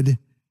good,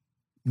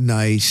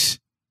 nice,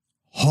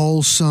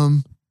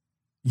 wholesome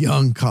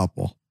young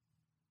couple.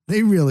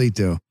 They really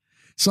do.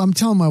 So I'm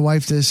telling my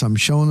wife this, I'm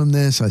showing them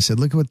this. I said,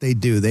 look at what they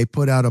do. They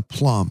put out a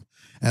plum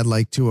at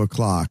like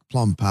 2:00,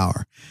 plum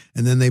power.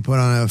 And then they put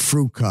on a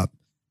fruit cup.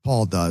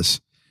 Paul does.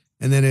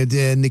 And then it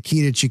did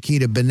Nikita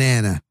Chiquita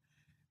banana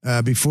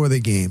before the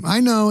game. I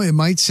know it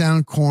might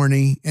sound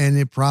corny, and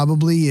it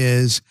probably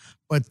is,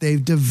 but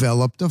they've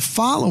developed a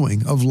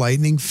following of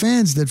Lightning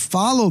fans that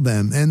follow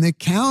them and that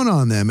count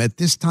on them. At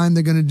this time,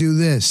 they're going to do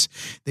this.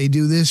 They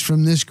do this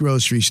from this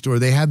grocery store.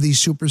 They have these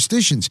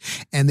superstitions,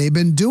 and they've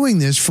been doing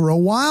this for a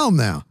while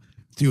now.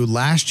 Through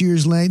last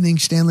year's Lightning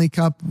Stanley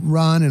Cup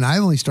run, and I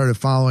only started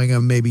following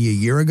them maybe a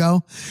year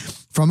ago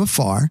from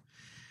afar.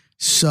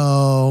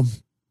 So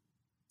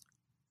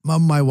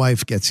my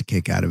wife gets a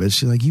kick out of it.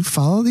 She's like, you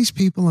follow these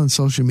people on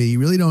social media. You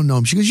really don't know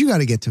them. She goes, you got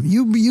to get to them.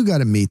 You got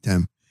to meet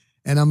them.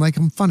 And I'm like,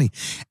 I'm funny.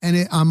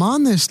 And I'm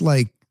on this,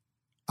 like,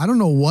 I don't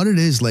know what it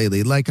is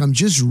lately. Like, I'm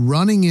just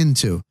running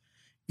into,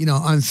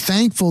 I'm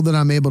thankful that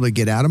I'm able to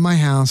get out of my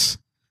house,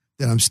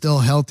 that I'm still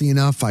healthy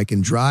enough. I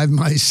can drive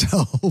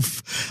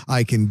myself.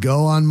 I can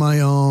go on my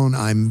own.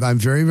 I'm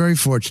very, very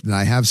fortunate.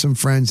 I have some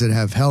friends that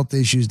have health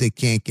issues. They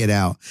can't get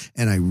out.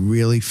 And I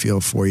really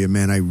feel for you,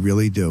 man. I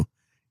really do.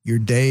 Your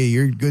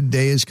good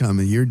day is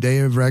coming. Your day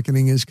of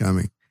reckoning is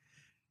coming.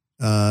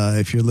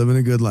 If you're living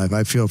a good life,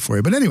 I feel for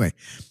you. But anyway,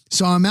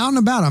 so I'm out and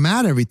about. I'm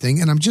at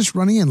everything, and I'm just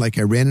running in. Like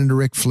I ran into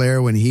Ric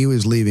Flair when he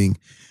was leaving,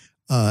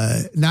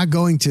 not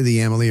going to the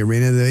Amalie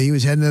Arena. He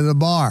was heading to the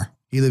bar.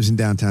 He lives in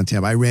downtown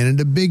Tampa. I ran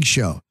into Big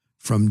Show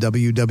from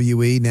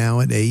WWE, now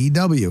at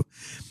AEW.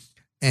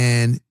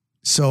 And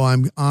so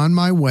I'm on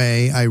my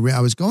way. I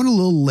was going a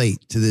little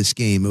late to this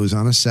game. It was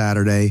on a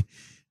Saturday.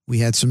 We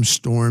had some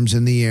storms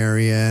in the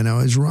area, and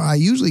I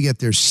usually get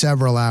there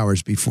several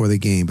hours before the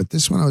game, but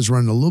this one I was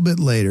running a little bit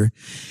later,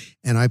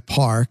 and I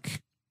park,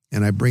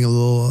 and I bring a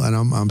little, and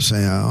I'm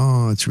saying,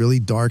 oh, it's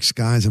really dark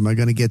skies. Am I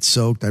going to get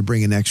soaked? I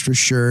bring an extra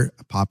shirt,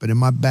 I pop it in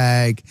my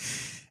bag,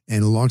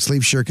 and a long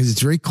sleeve shirt, because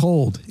it's very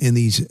cold in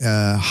these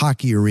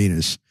hockey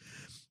arenas,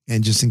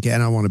 and just in case I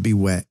don't want to be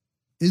wet.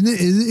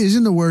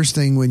 Isn't the worst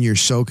thing when you're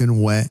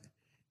soaking wet?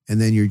 And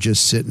then you're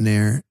just sitting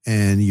there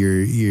and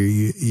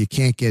you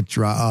can't get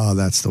dry. Oh,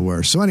 that's the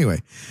worst. So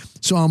anyway,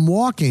 so I'm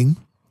walking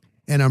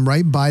and I'm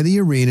right by the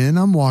arena and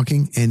I'm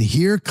walking, and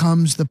here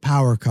comes the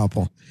power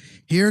couple.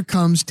 Here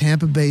comes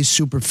Tampa Bay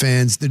super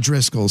fans, the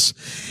Driscolls,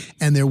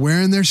 and they're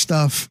wearing their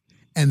stuff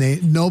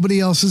and nobody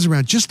else is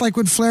around. Just like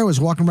when Flair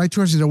was walking right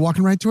towards me, they're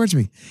walking right towards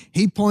me.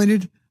 He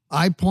pointed,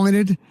 I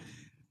pointed,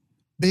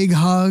 big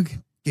hug,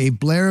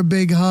 gave Blair a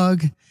big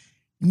hug.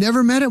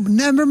 Never met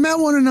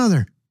one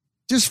another.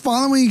 Just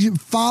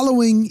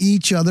following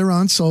each other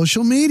on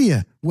social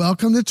media.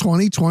 Welcome to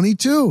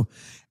 2022.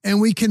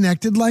 And we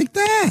connected like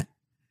that.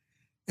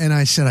 And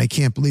I said, I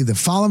can't believe the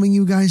following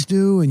you guys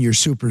do and your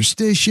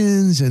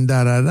superstitions and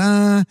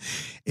da-da-da.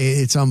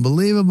 It's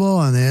unbelievable.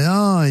 And then,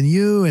 and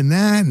you and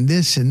that and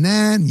this and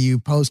that. And you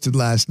posted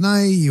last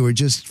night. You were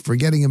just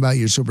forgetting about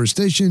your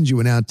superstitions. You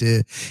went out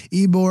to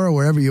Ybor or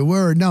wherever you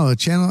were. No,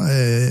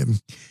 the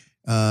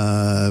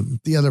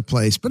other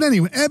place. But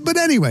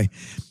anyway.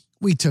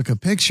 We took a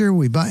picture,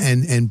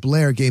 and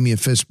Blair gave me a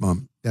fist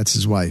bump. That's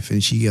his wife.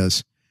 And she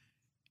goes,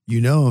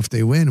 if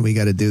they win, we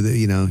got to do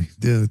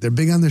they're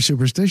big on their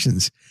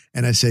superstitions.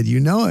 And I said,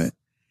 it.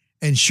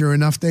 And sure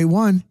enough, they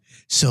won.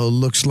 So it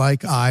looks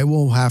like I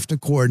will have to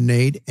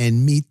coordinate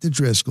and meet the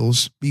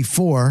Driscolls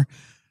before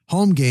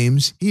home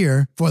games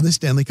here for the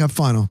Stanley Cup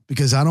final,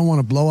 because I don't want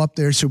to blow up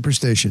their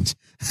superstitions.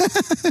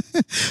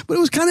 But it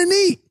was kind of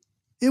neat.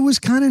 It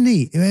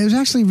was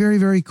actually very,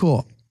 very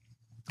cool.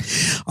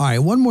 All right,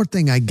 one more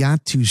thing I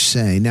got to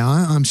say. Now,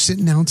 I'm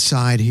sitting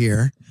outside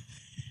here,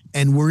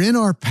 and we're in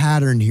our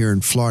pattern here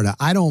in Florida.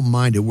 I don't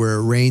mind it where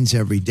it rains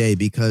every day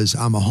because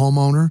I'm a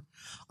homeowner.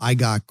 I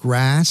got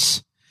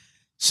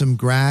some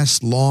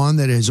grass lawn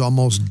that has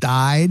almost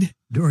died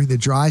during the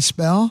dry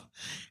spell,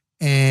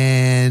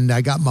 and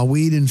I got my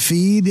weed and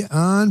feed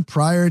on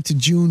prior to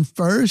June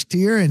 1st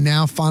here, and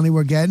now finally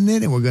we're getting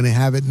it, and we're going to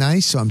have it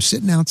nice. So I'm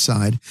sitting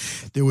outside.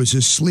 There was a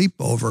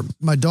sleepover.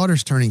 My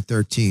daughter's turning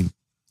 13.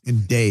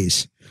 In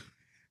days.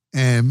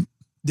 And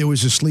there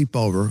was a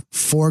sleepover,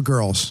 4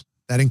 girls.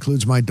 That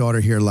includes my daughter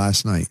here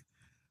last night.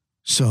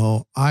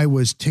 So I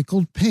was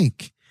tickled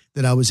pink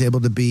that I was able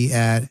to be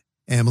at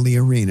Amalie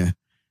Arena.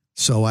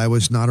 So I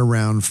was not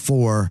around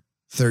for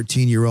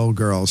 13-year-old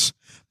girls.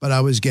 But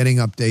I was getting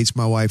updates.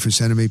 My wife was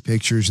sending me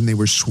pictures, and they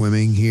were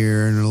swimming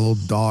here, and a little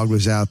dog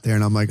was out there.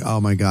 And I'm like, oh,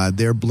 my God,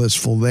 they're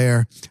blissful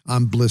there.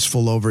 I'm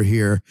blissful over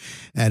here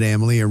at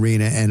Amalie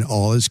Arena, and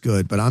all is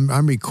good. But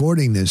I'm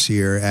recording this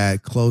here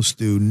at close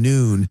to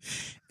noon,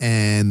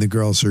 and the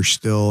girls are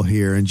still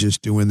here and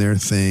just doing their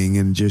thing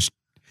and just,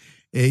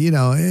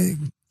 because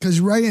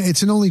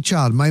it's an only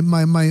child.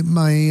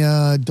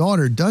 My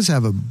daughter does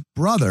have a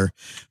brother,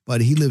 but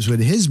he lives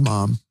with his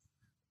mom.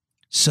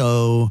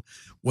 So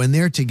when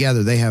they're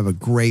together, they have a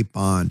great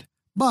bond.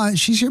 But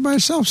she's here by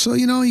herself, so,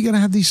 you got to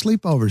have these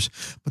sleepovers.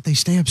 But they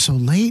stay up so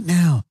late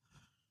now.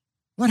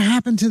 What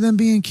happened to them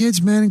being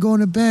kids, man, and going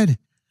to bed?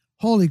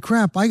 Holy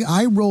crap.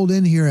 I rolled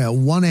in here at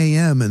 1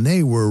 a.m., and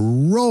they were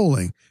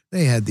rolling.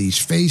 They had these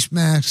face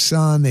masks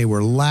on. They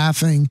were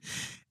laughing.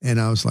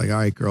 And I was like, all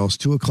right, girls,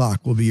 2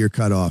 o'clock will be your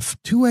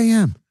cutoff. 2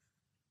 a.m.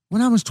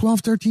 When I was 12,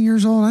 13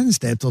 years old, I didn't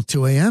stay up till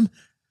 2 a.m.,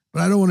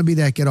 but I don't want to be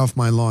that get off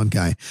my lawn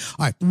guy.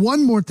 All right,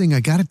 one more thing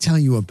I got to tell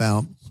you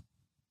about.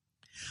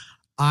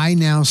 I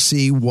now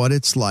see what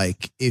it's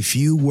like if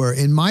you were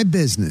in my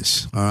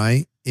business, all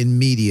right, in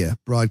media,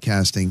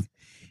 broadcasting.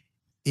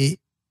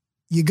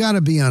 You got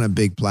to be on a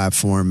big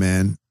platform,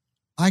 man.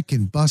 I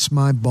can bust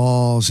my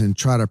balls and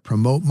try to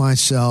promote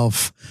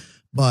myself,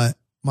 but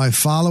my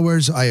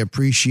followers, I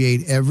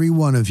appreciate every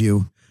one of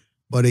you.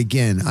 But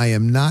again, I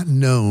am not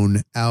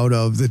known out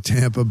of the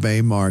Tampa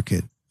Bay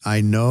market.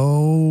 I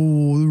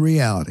know the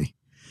reality.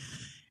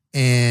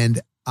 And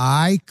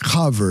I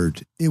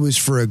covered, it was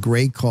for a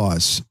great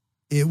cause.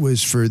 It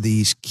was for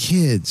these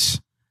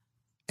kids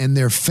and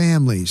their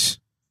families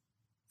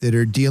that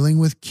are dealing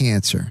with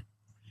cancer.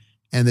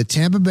 And the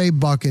Tampa Bay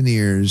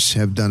Buccaneers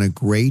have done a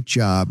great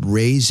job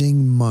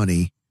raising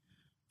money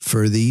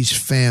for these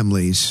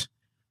families,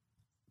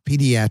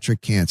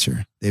 pediatric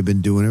cancer. They've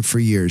been doing it for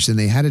years, and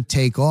they had to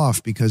take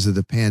off because of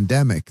the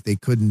pandemic. They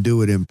couldn't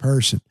do it in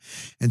person.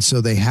 And so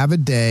they have a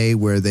day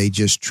where they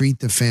just treat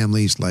the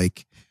families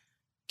like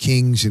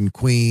kings and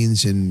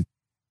queens and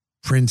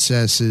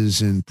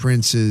princesses and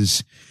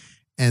princes,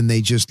 and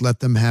they just let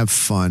them have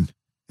fun,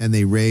 and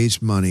they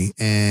raise money.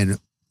 And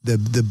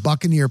the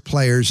Buccaneer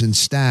players and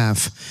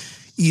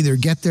staff either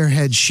get their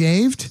heads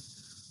shaved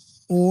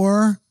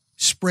or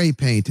spray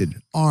painted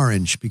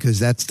orange, because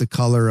that's the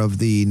color of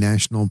the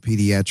National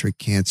Pediatric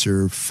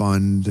Cancer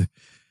Fund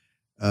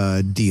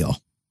deal.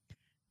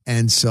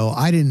 And so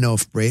I didn't know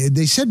if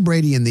they said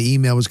Brady in the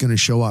email was going to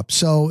show up.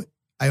 So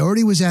I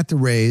already was at the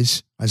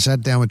Rays. I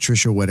sat down with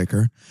Trisha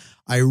Whitaker.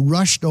 I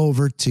rushed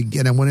over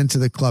I went into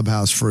the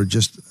clubhouse for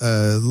just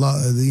a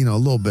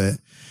little bit.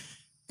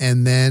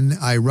 And then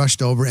I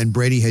rushed over, and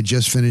Brady had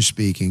just finished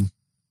speaking,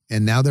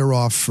 and now they're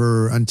off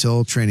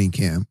until training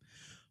camp.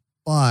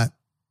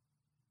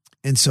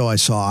 And so I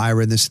saw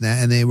Ira and this and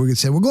that, and they were going to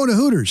say, we're going to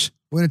Hooters.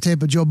 We're going to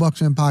tape a Joe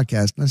Bucksman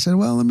podcast. And I said,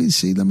 well, let me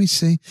see.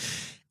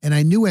 And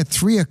I knew at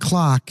 3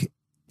 o'clock,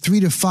 3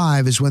 to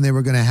 5 is when they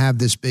were going to have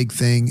this big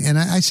thing. And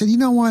I said, you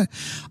know what?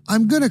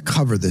 I'm going to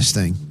cover this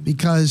thing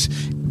because,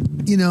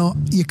 you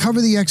cover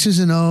the X's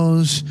and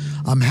O's.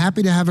 I'm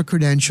happy to have a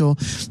credential.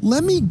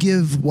 Let me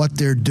give what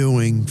they're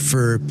doing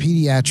for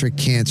pediatric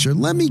cancer.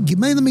 Let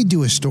me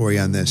do a story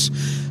on this.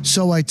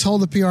 So I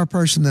told the PR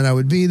person that I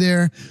would be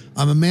there.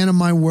 I'm a man of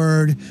my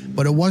word,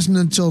 but it wasn't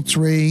until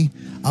 3.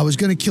 I was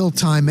going to kill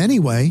time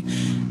anyway.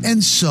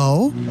 And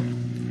so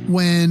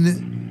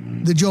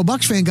when the Joe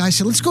Bucks fan guy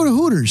said, let's go to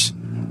Hooters,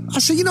 I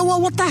said, you know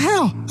what the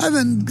hell? I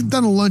haven't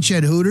done a lunch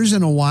at Hooters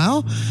in a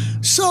while.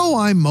 So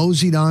I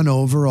moseyed on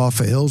over off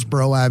of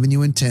Hillsborough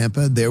Avenue in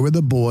Tampa. There were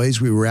the boys.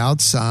 We were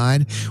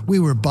outside. We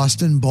were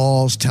busting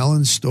balls,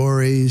 telling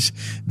stories,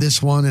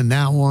 this one and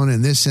that one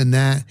and this and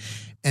that.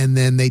 And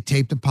then they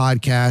taped a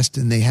podcast,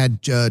 and they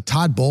had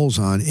Todd Bowles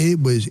on.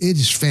 It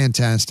is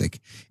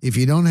fantastic.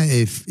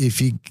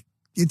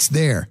 It's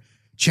there.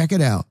 Check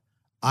it out.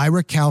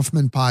 Ira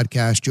Kaufman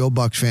podcast, Joe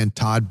Bucks fan,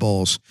 Todd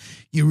Bowles.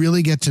 You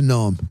really get to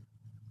know him.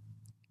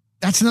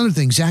 That's another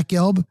thing. Zach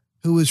Gelb,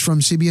 who is from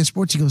CBS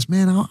Sports, he goes,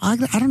 man, I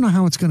don't know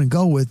how it's going to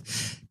go with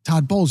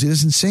Todd Bowles. He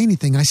doesn't say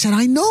anything. I said,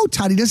 I know,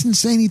 Todd. He doesn't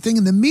say anything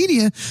in the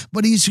media,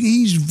 but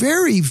he's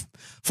very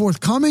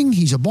forthcoming.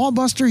 He's a ball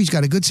buster. He's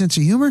got a good sense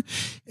of humor.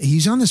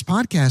 He's on this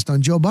podcast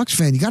on Joe Bucks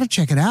fan. You got to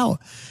check it out.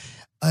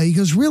 He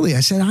goes, really? I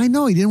said, I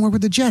know. He didn't work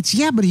with the Jets.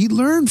 Yeah, but he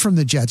learned from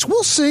the Jets.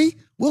 We'll see.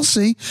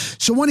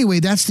 So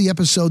anyway, that's the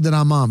episode that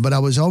I'm on. But I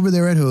was over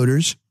there at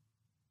Hooters,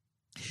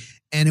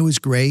 and it was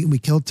great. We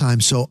killed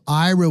time. So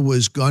Ira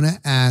was going to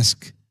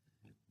ask.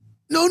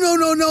 No.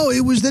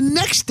 It was the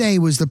next day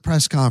was the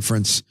press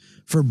conference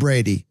for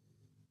Brady.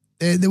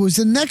 There was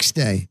the next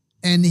day.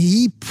 And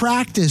he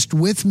practiced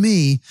with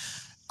me.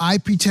 I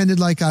pretended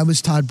like I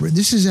was Todd Brady.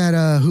 This is at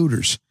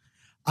Hooters.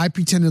 I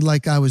pretended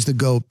like I was the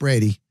GOAT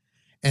Brady.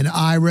 And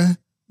Ira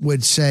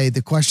would say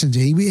the questions.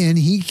 And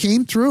he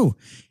came through.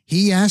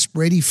 He asked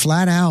Brady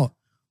flat out,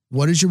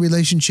 what is your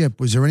relationship?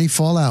 Was there any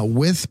fallout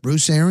with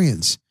Bruce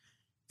Arians?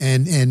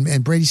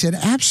 And Brady said,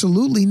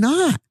 absolutely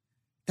not.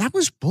 That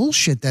was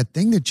bullshit, that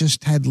thing that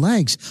just had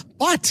legs.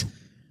 But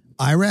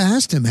Ira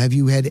asked him, have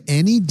you had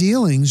any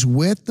dealings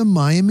with the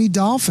Miami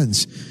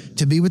Dolphins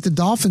to be with the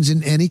Dolphins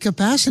in any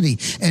capacity?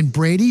 And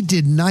Brady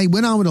did not. He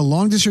went on with a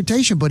long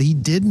dissertation, but he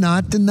did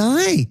not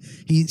deny.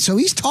 So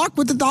he's talked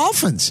with the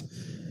Dolphins.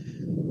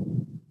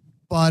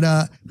 But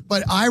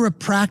Ira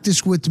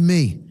practiced with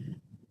me,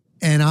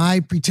 and I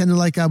pretended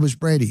like I was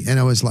Brady. And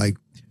I was like,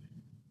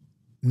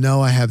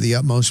 no, I have the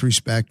utmost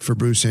respect for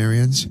Bruce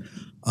Arians.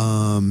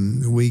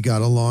 We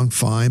got along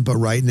fine, but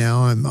right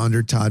now I'm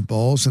under Todd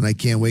Bowles, and I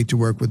can't wait to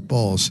work with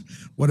Bowles.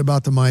 What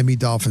about the Miami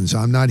Dolphins?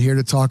 I'm not here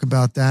to talk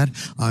about that.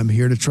 I'm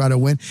here to try to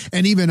win.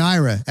 And even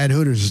Ira at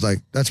Hooters is like,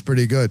 that's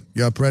pretty good.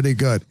 You're pretty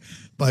good.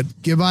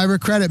 But give Ira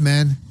credit,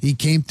 man. He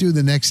came through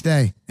the next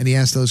day, and he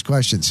asked those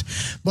questions.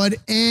 But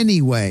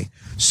anyway,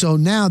 so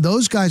now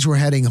those guys were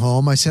heading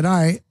home. I said, all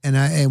right,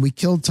 and we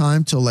killed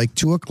time till like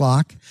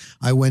 2:00.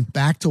 I went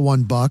back to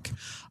 $1.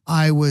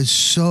 I was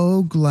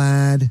so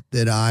glad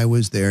that I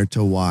was there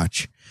to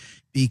watch,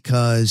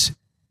 because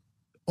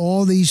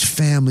all these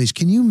families,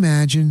 can you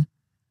imagine?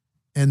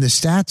 And the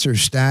stats are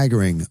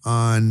staggering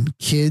on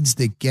kids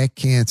that get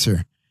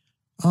cancer.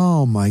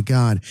 Oh my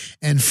God.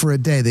 And for a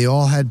day, they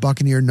all had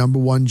Buccaneer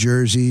 #1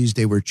 jerseys.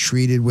 They were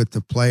treated with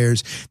the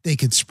players. They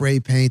could spray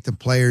paint the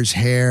players'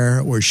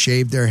 hair or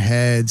shave their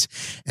heads.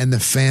 And the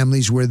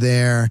families were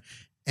there.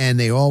 And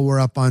they all were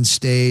up on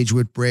stage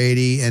with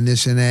Brady and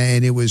this and that,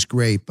 and it was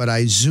great. But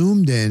I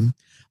zoomed in.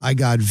 I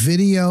got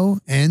video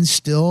and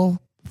still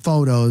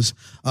photos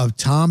of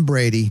Tom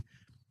Brady.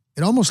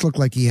 It almost looked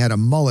like he had a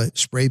mullet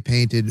spray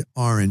painted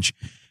orange.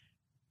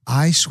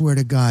 I swear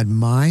to God,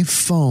 my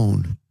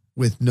phone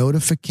with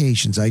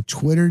notifications, I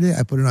Twittered it.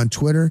 I put it on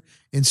Twitter,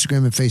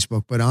 Instagram, and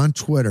Facebook. But on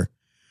Twitter,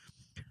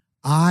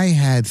 I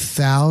had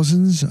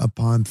thousands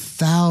upon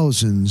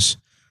thousands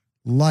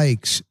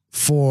likes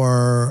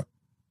for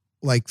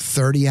like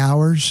 30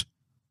 hours,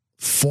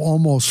 for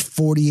almost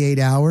 48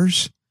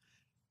 hours.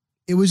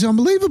 It was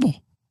unbelievable.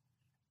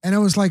 And I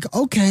was like,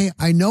 okay,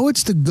 I know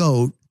it's the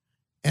GOAT,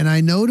 and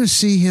I know to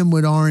see him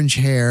with orange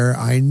hair,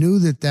 I knew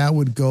that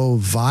would go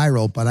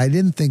viral, but I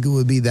didn't think it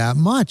would be that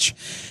much.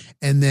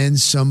 And then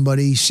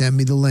somebody sent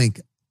me the link.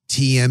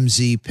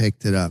 TMZ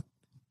picked it up.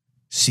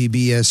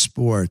 CBS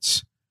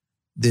Sports.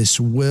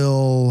 This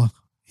Will,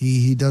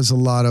 he does a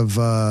lot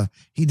of,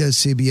 he does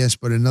CBS,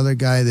 but another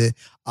guy that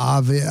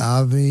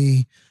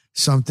Avi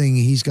something,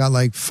 he's got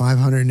like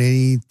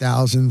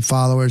 580,000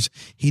 followers.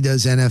 He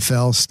does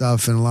NFL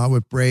stuff and a lot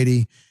with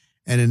Brady,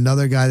 and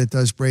another guy that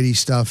does Brady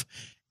stuff.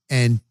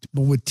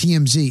 But with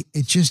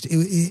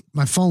TMZ,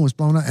 my phone was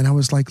blown up, and I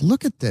was like,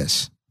 look at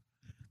this.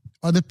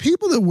 Are the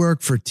people that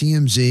work for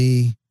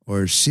TMZ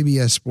or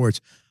CBS Sports,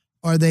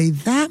 are they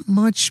that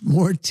much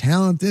more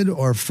talented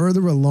or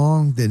further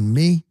along than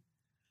me?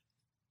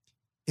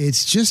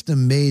 It's just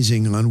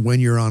amazing on when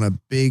you're on a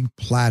big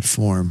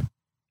platform.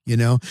 You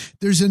know,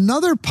 there's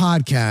another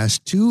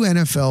podcast, 2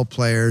 NFL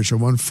players or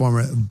one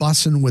former,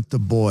 Bussing with the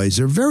Boys.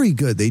 They're very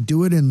good. They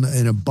do it in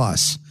a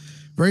bus.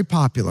 Very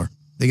popular.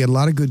 They get a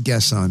lot of good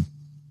guests on.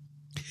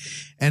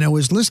 And I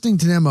was listening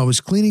to them. I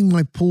was cleaning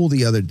my pool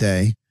the other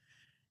day,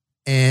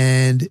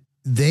 and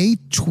they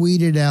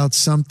tweeted out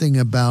something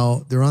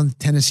about, they're on the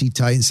Tennessee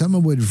Titans,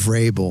 something with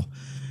Vrabel.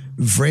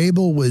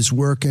 Vrabel was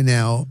working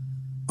out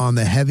on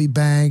the heavy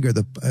bag or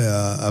the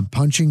a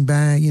punching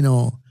bag, you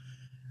know,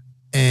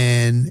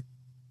 and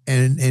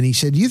he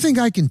said, do you think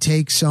I can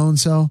take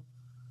so-and-so,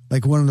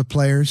 like one of the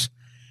players?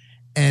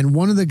 And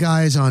one of the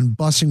guys on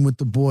Bussing with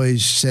the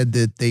Boys said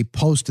that they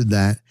posted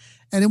that,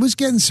 and it was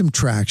getting some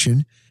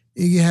traction.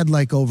 You had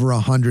like over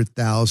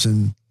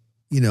 100,000,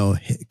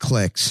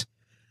 clicks.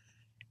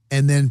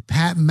 And then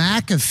Pat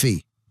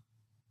McAfee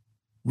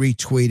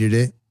retweeted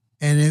it,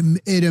 and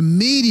it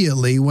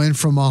immediately went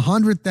from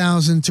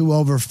 100,000 to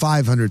over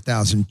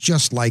 500,000,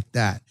 just like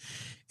that.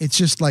 It's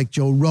just like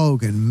Joe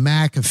Rogan,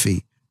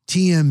 McAfee,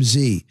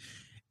 TMZ.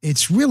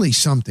 It's really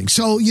something.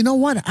 So you know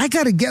what? I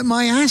got to get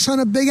my ass on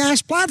a big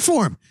ass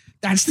platform.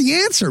 That's the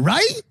answer,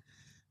 right?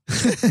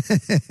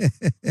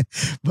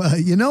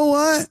 But you know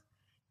what?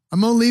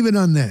 I'm going to leave it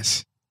on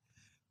this.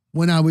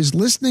 When I was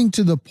listening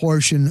to the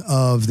portion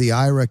of the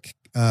IRA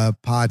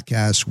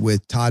podcast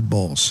with Todd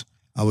Bowles,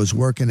 I was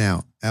working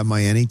out at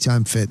my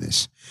Anytime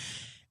Fitness,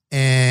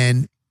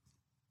 and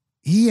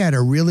he had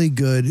a really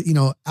good,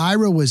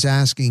 Ira was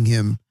asking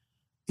him,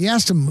 he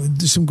asked him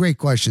some great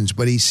questions,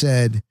 but he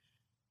said,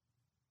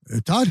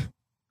 Todd,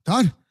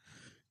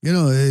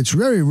 it's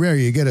very rare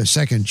you get a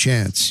second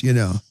chance.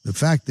 The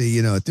fact that,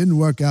 it didn't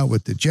work out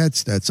with the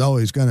Jets, that's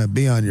always going to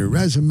be on your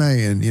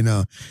resume.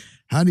 And,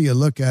 how do you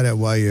look at it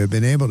while you've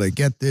been able to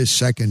get this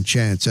second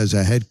chance as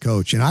a head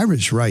coach? And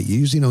Ira's right. You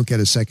usually don't get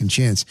a second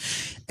chance.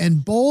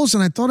 And Bowles,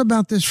 and I thought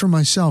about this for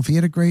myself, he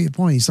had a great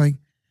point. He's like,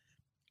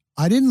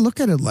 I didn't look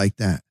at it like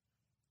that.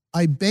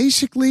 I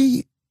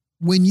basically,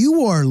 when you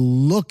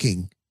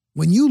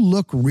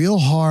look real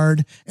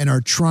hard and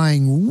are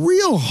trying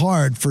real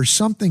hard for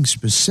something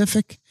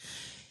specific,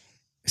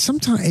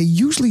 sometimes it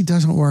usually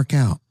doesn't work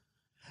out.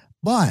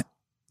 But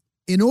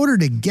in order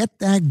to get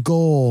that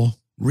goal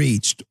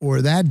reached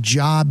or that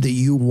job that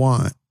you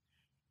want,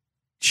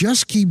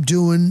 just keep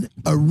doing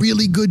a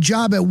really good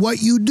job at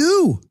what you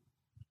do.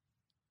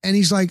 And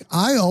he's like,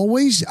 I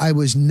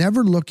was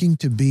never looking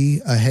to be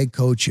a head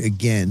coach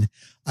again.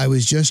 I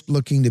was just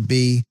looking to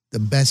be the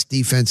best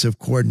defensive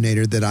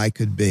coordinator that I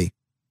could be.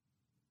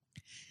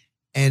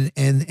 And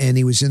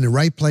he was in the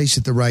right place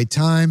at the right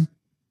time.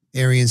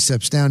 Arian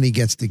steps down, he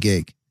gets the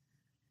gig.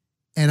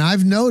 And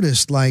I've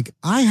noticed, like,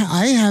 I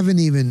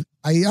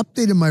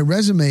updated my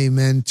resume,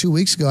 man, 2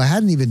 weeks ago. I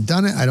hadn't even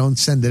done it. I don't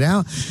send it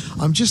out.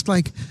 I'm just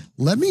like,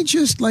 let me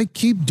just like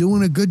keep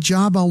doing a good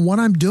job on what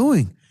I'm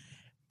doing.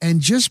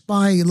 And just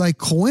by like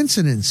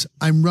coincidence,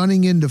 I'm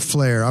running into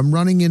Flair. I'm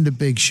running into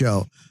Big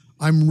Show.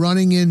 I'm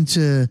running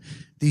into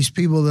these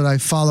people that I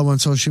follow on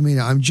social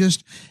media.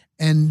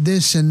 And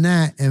this and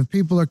that, and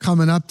people are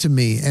coming up to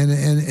me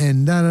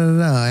and da da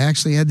da. I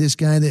actually had this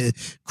guy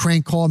that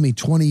Crank called me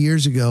 20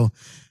 years ago,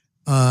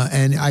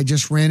 and I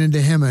just ran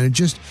into him. And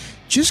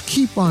just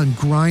keep on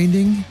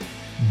grinding,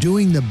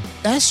 doing the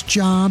best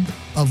job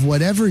of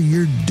whatever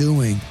you're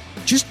doing.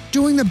 Just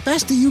doing the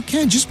best that you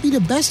can. Just be the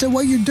best at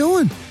what you're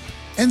doing.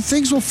 And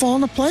things will fall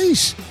into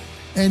place.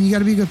 And you got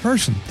to be a good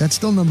person. That's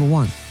still number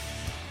one.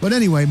 But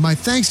anyway, my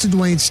thanks to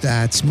Dewayne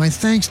Staats. My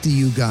thanks to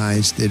you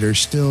guys that are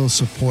still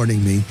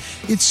supporting me.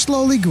 It's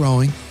slowly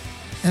growing,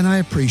 and I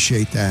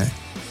appreciate that.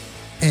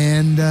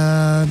 And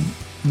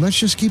let's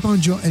just keep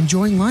on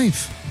enjoying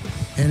life.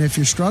 And if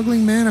you're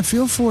struggling, man, I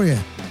feel for you.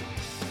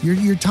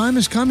 Your time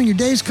is coming. Your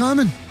day is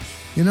coming.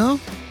 You know?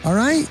 All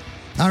right?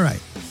 All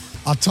right.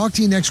 I'll talk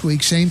to you next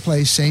week. Same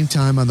place, same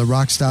time on the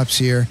Rock Stops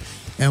here.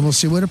 And we'll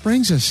see what it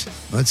brings us.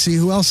 Let's see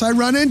who else I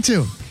run into.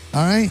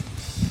 All right?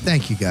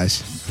 Thank you,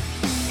 guys.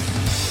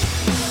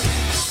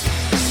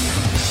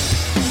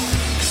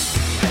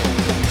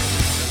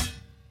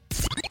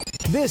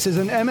 This is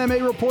an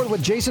MMA Report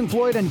with Jason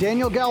Floyd and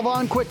Daniel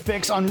Galvan Quick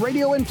Fix on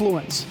Radio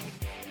Influence.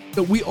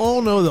 We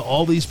all know that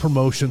all these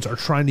promotions are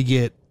trying to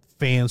get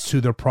fans to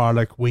their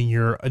product when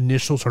your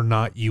initials are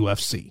not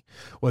UFC.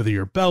 Whether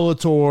you're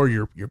Bellator,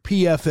 your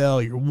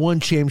PFL, your One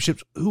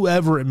Championships,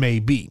 whoever it may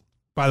be.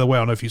 By the way,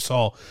 I don't know if you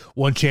saw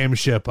One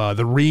Championship,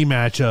 the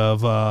rematch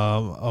of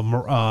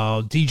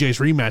DJ's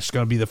rematch is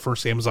going to be the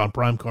first Amazon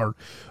Prime card.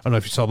 I don't know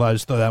if you saw that. I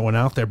just throw that one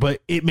out there.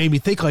 But it made me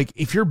think, like,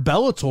 if you're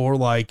Bellator,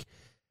 like,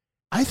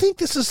 I think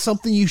this is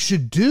something you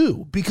should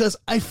do, because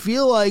I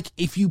feel like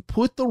if you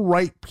put the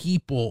right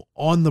people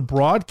on the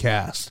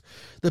broadcast,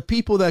 the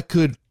people that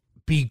could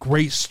be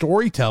great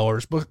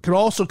storytellers, but could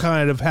also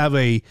kind of have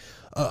a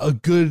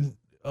good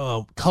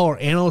color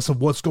analyst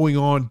of what's going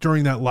on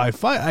during that live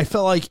fight, I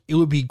felt like it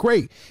would be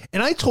great.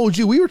 And I told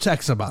you, we were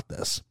texting about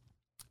this,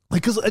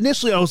 like, because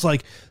initially I was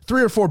like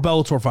 3 or 4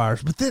 Bellator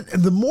fighters, but then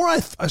the more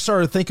I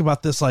started to think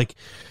about this, like,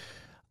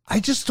 I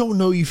just don't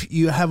know if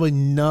you have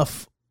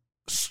enough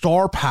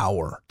star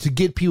power to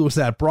get people to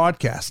that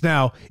broadcast.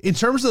 Now, in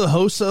terms of the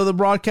hosts of the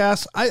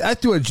broadcast, I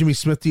threw at Jimmy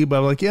Smith to you, but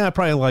I'm like, yeah,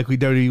 probably likely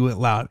WWE went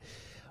loud.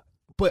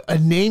 But a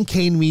name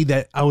came to me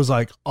that I was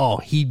like, oh,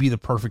 he'd be the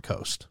perfect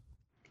host.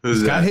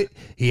 Who's that?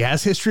 He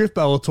has history of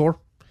Bellator.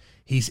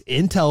 He's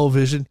in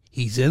television.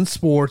 He's in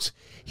sports.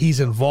 He's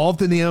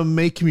involved in the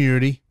MMA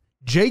community.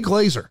 Jay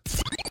Glazer.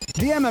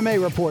 The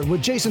MMA Report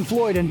with Jason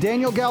Floyd and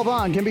Daniel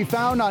Galvan can be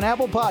found on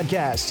Apple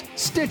Podcasts,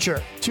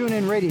 Stitcher,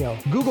 TuneIn Radio,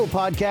 Google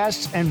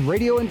Podcasts, and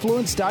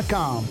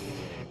RadioInfluence.com.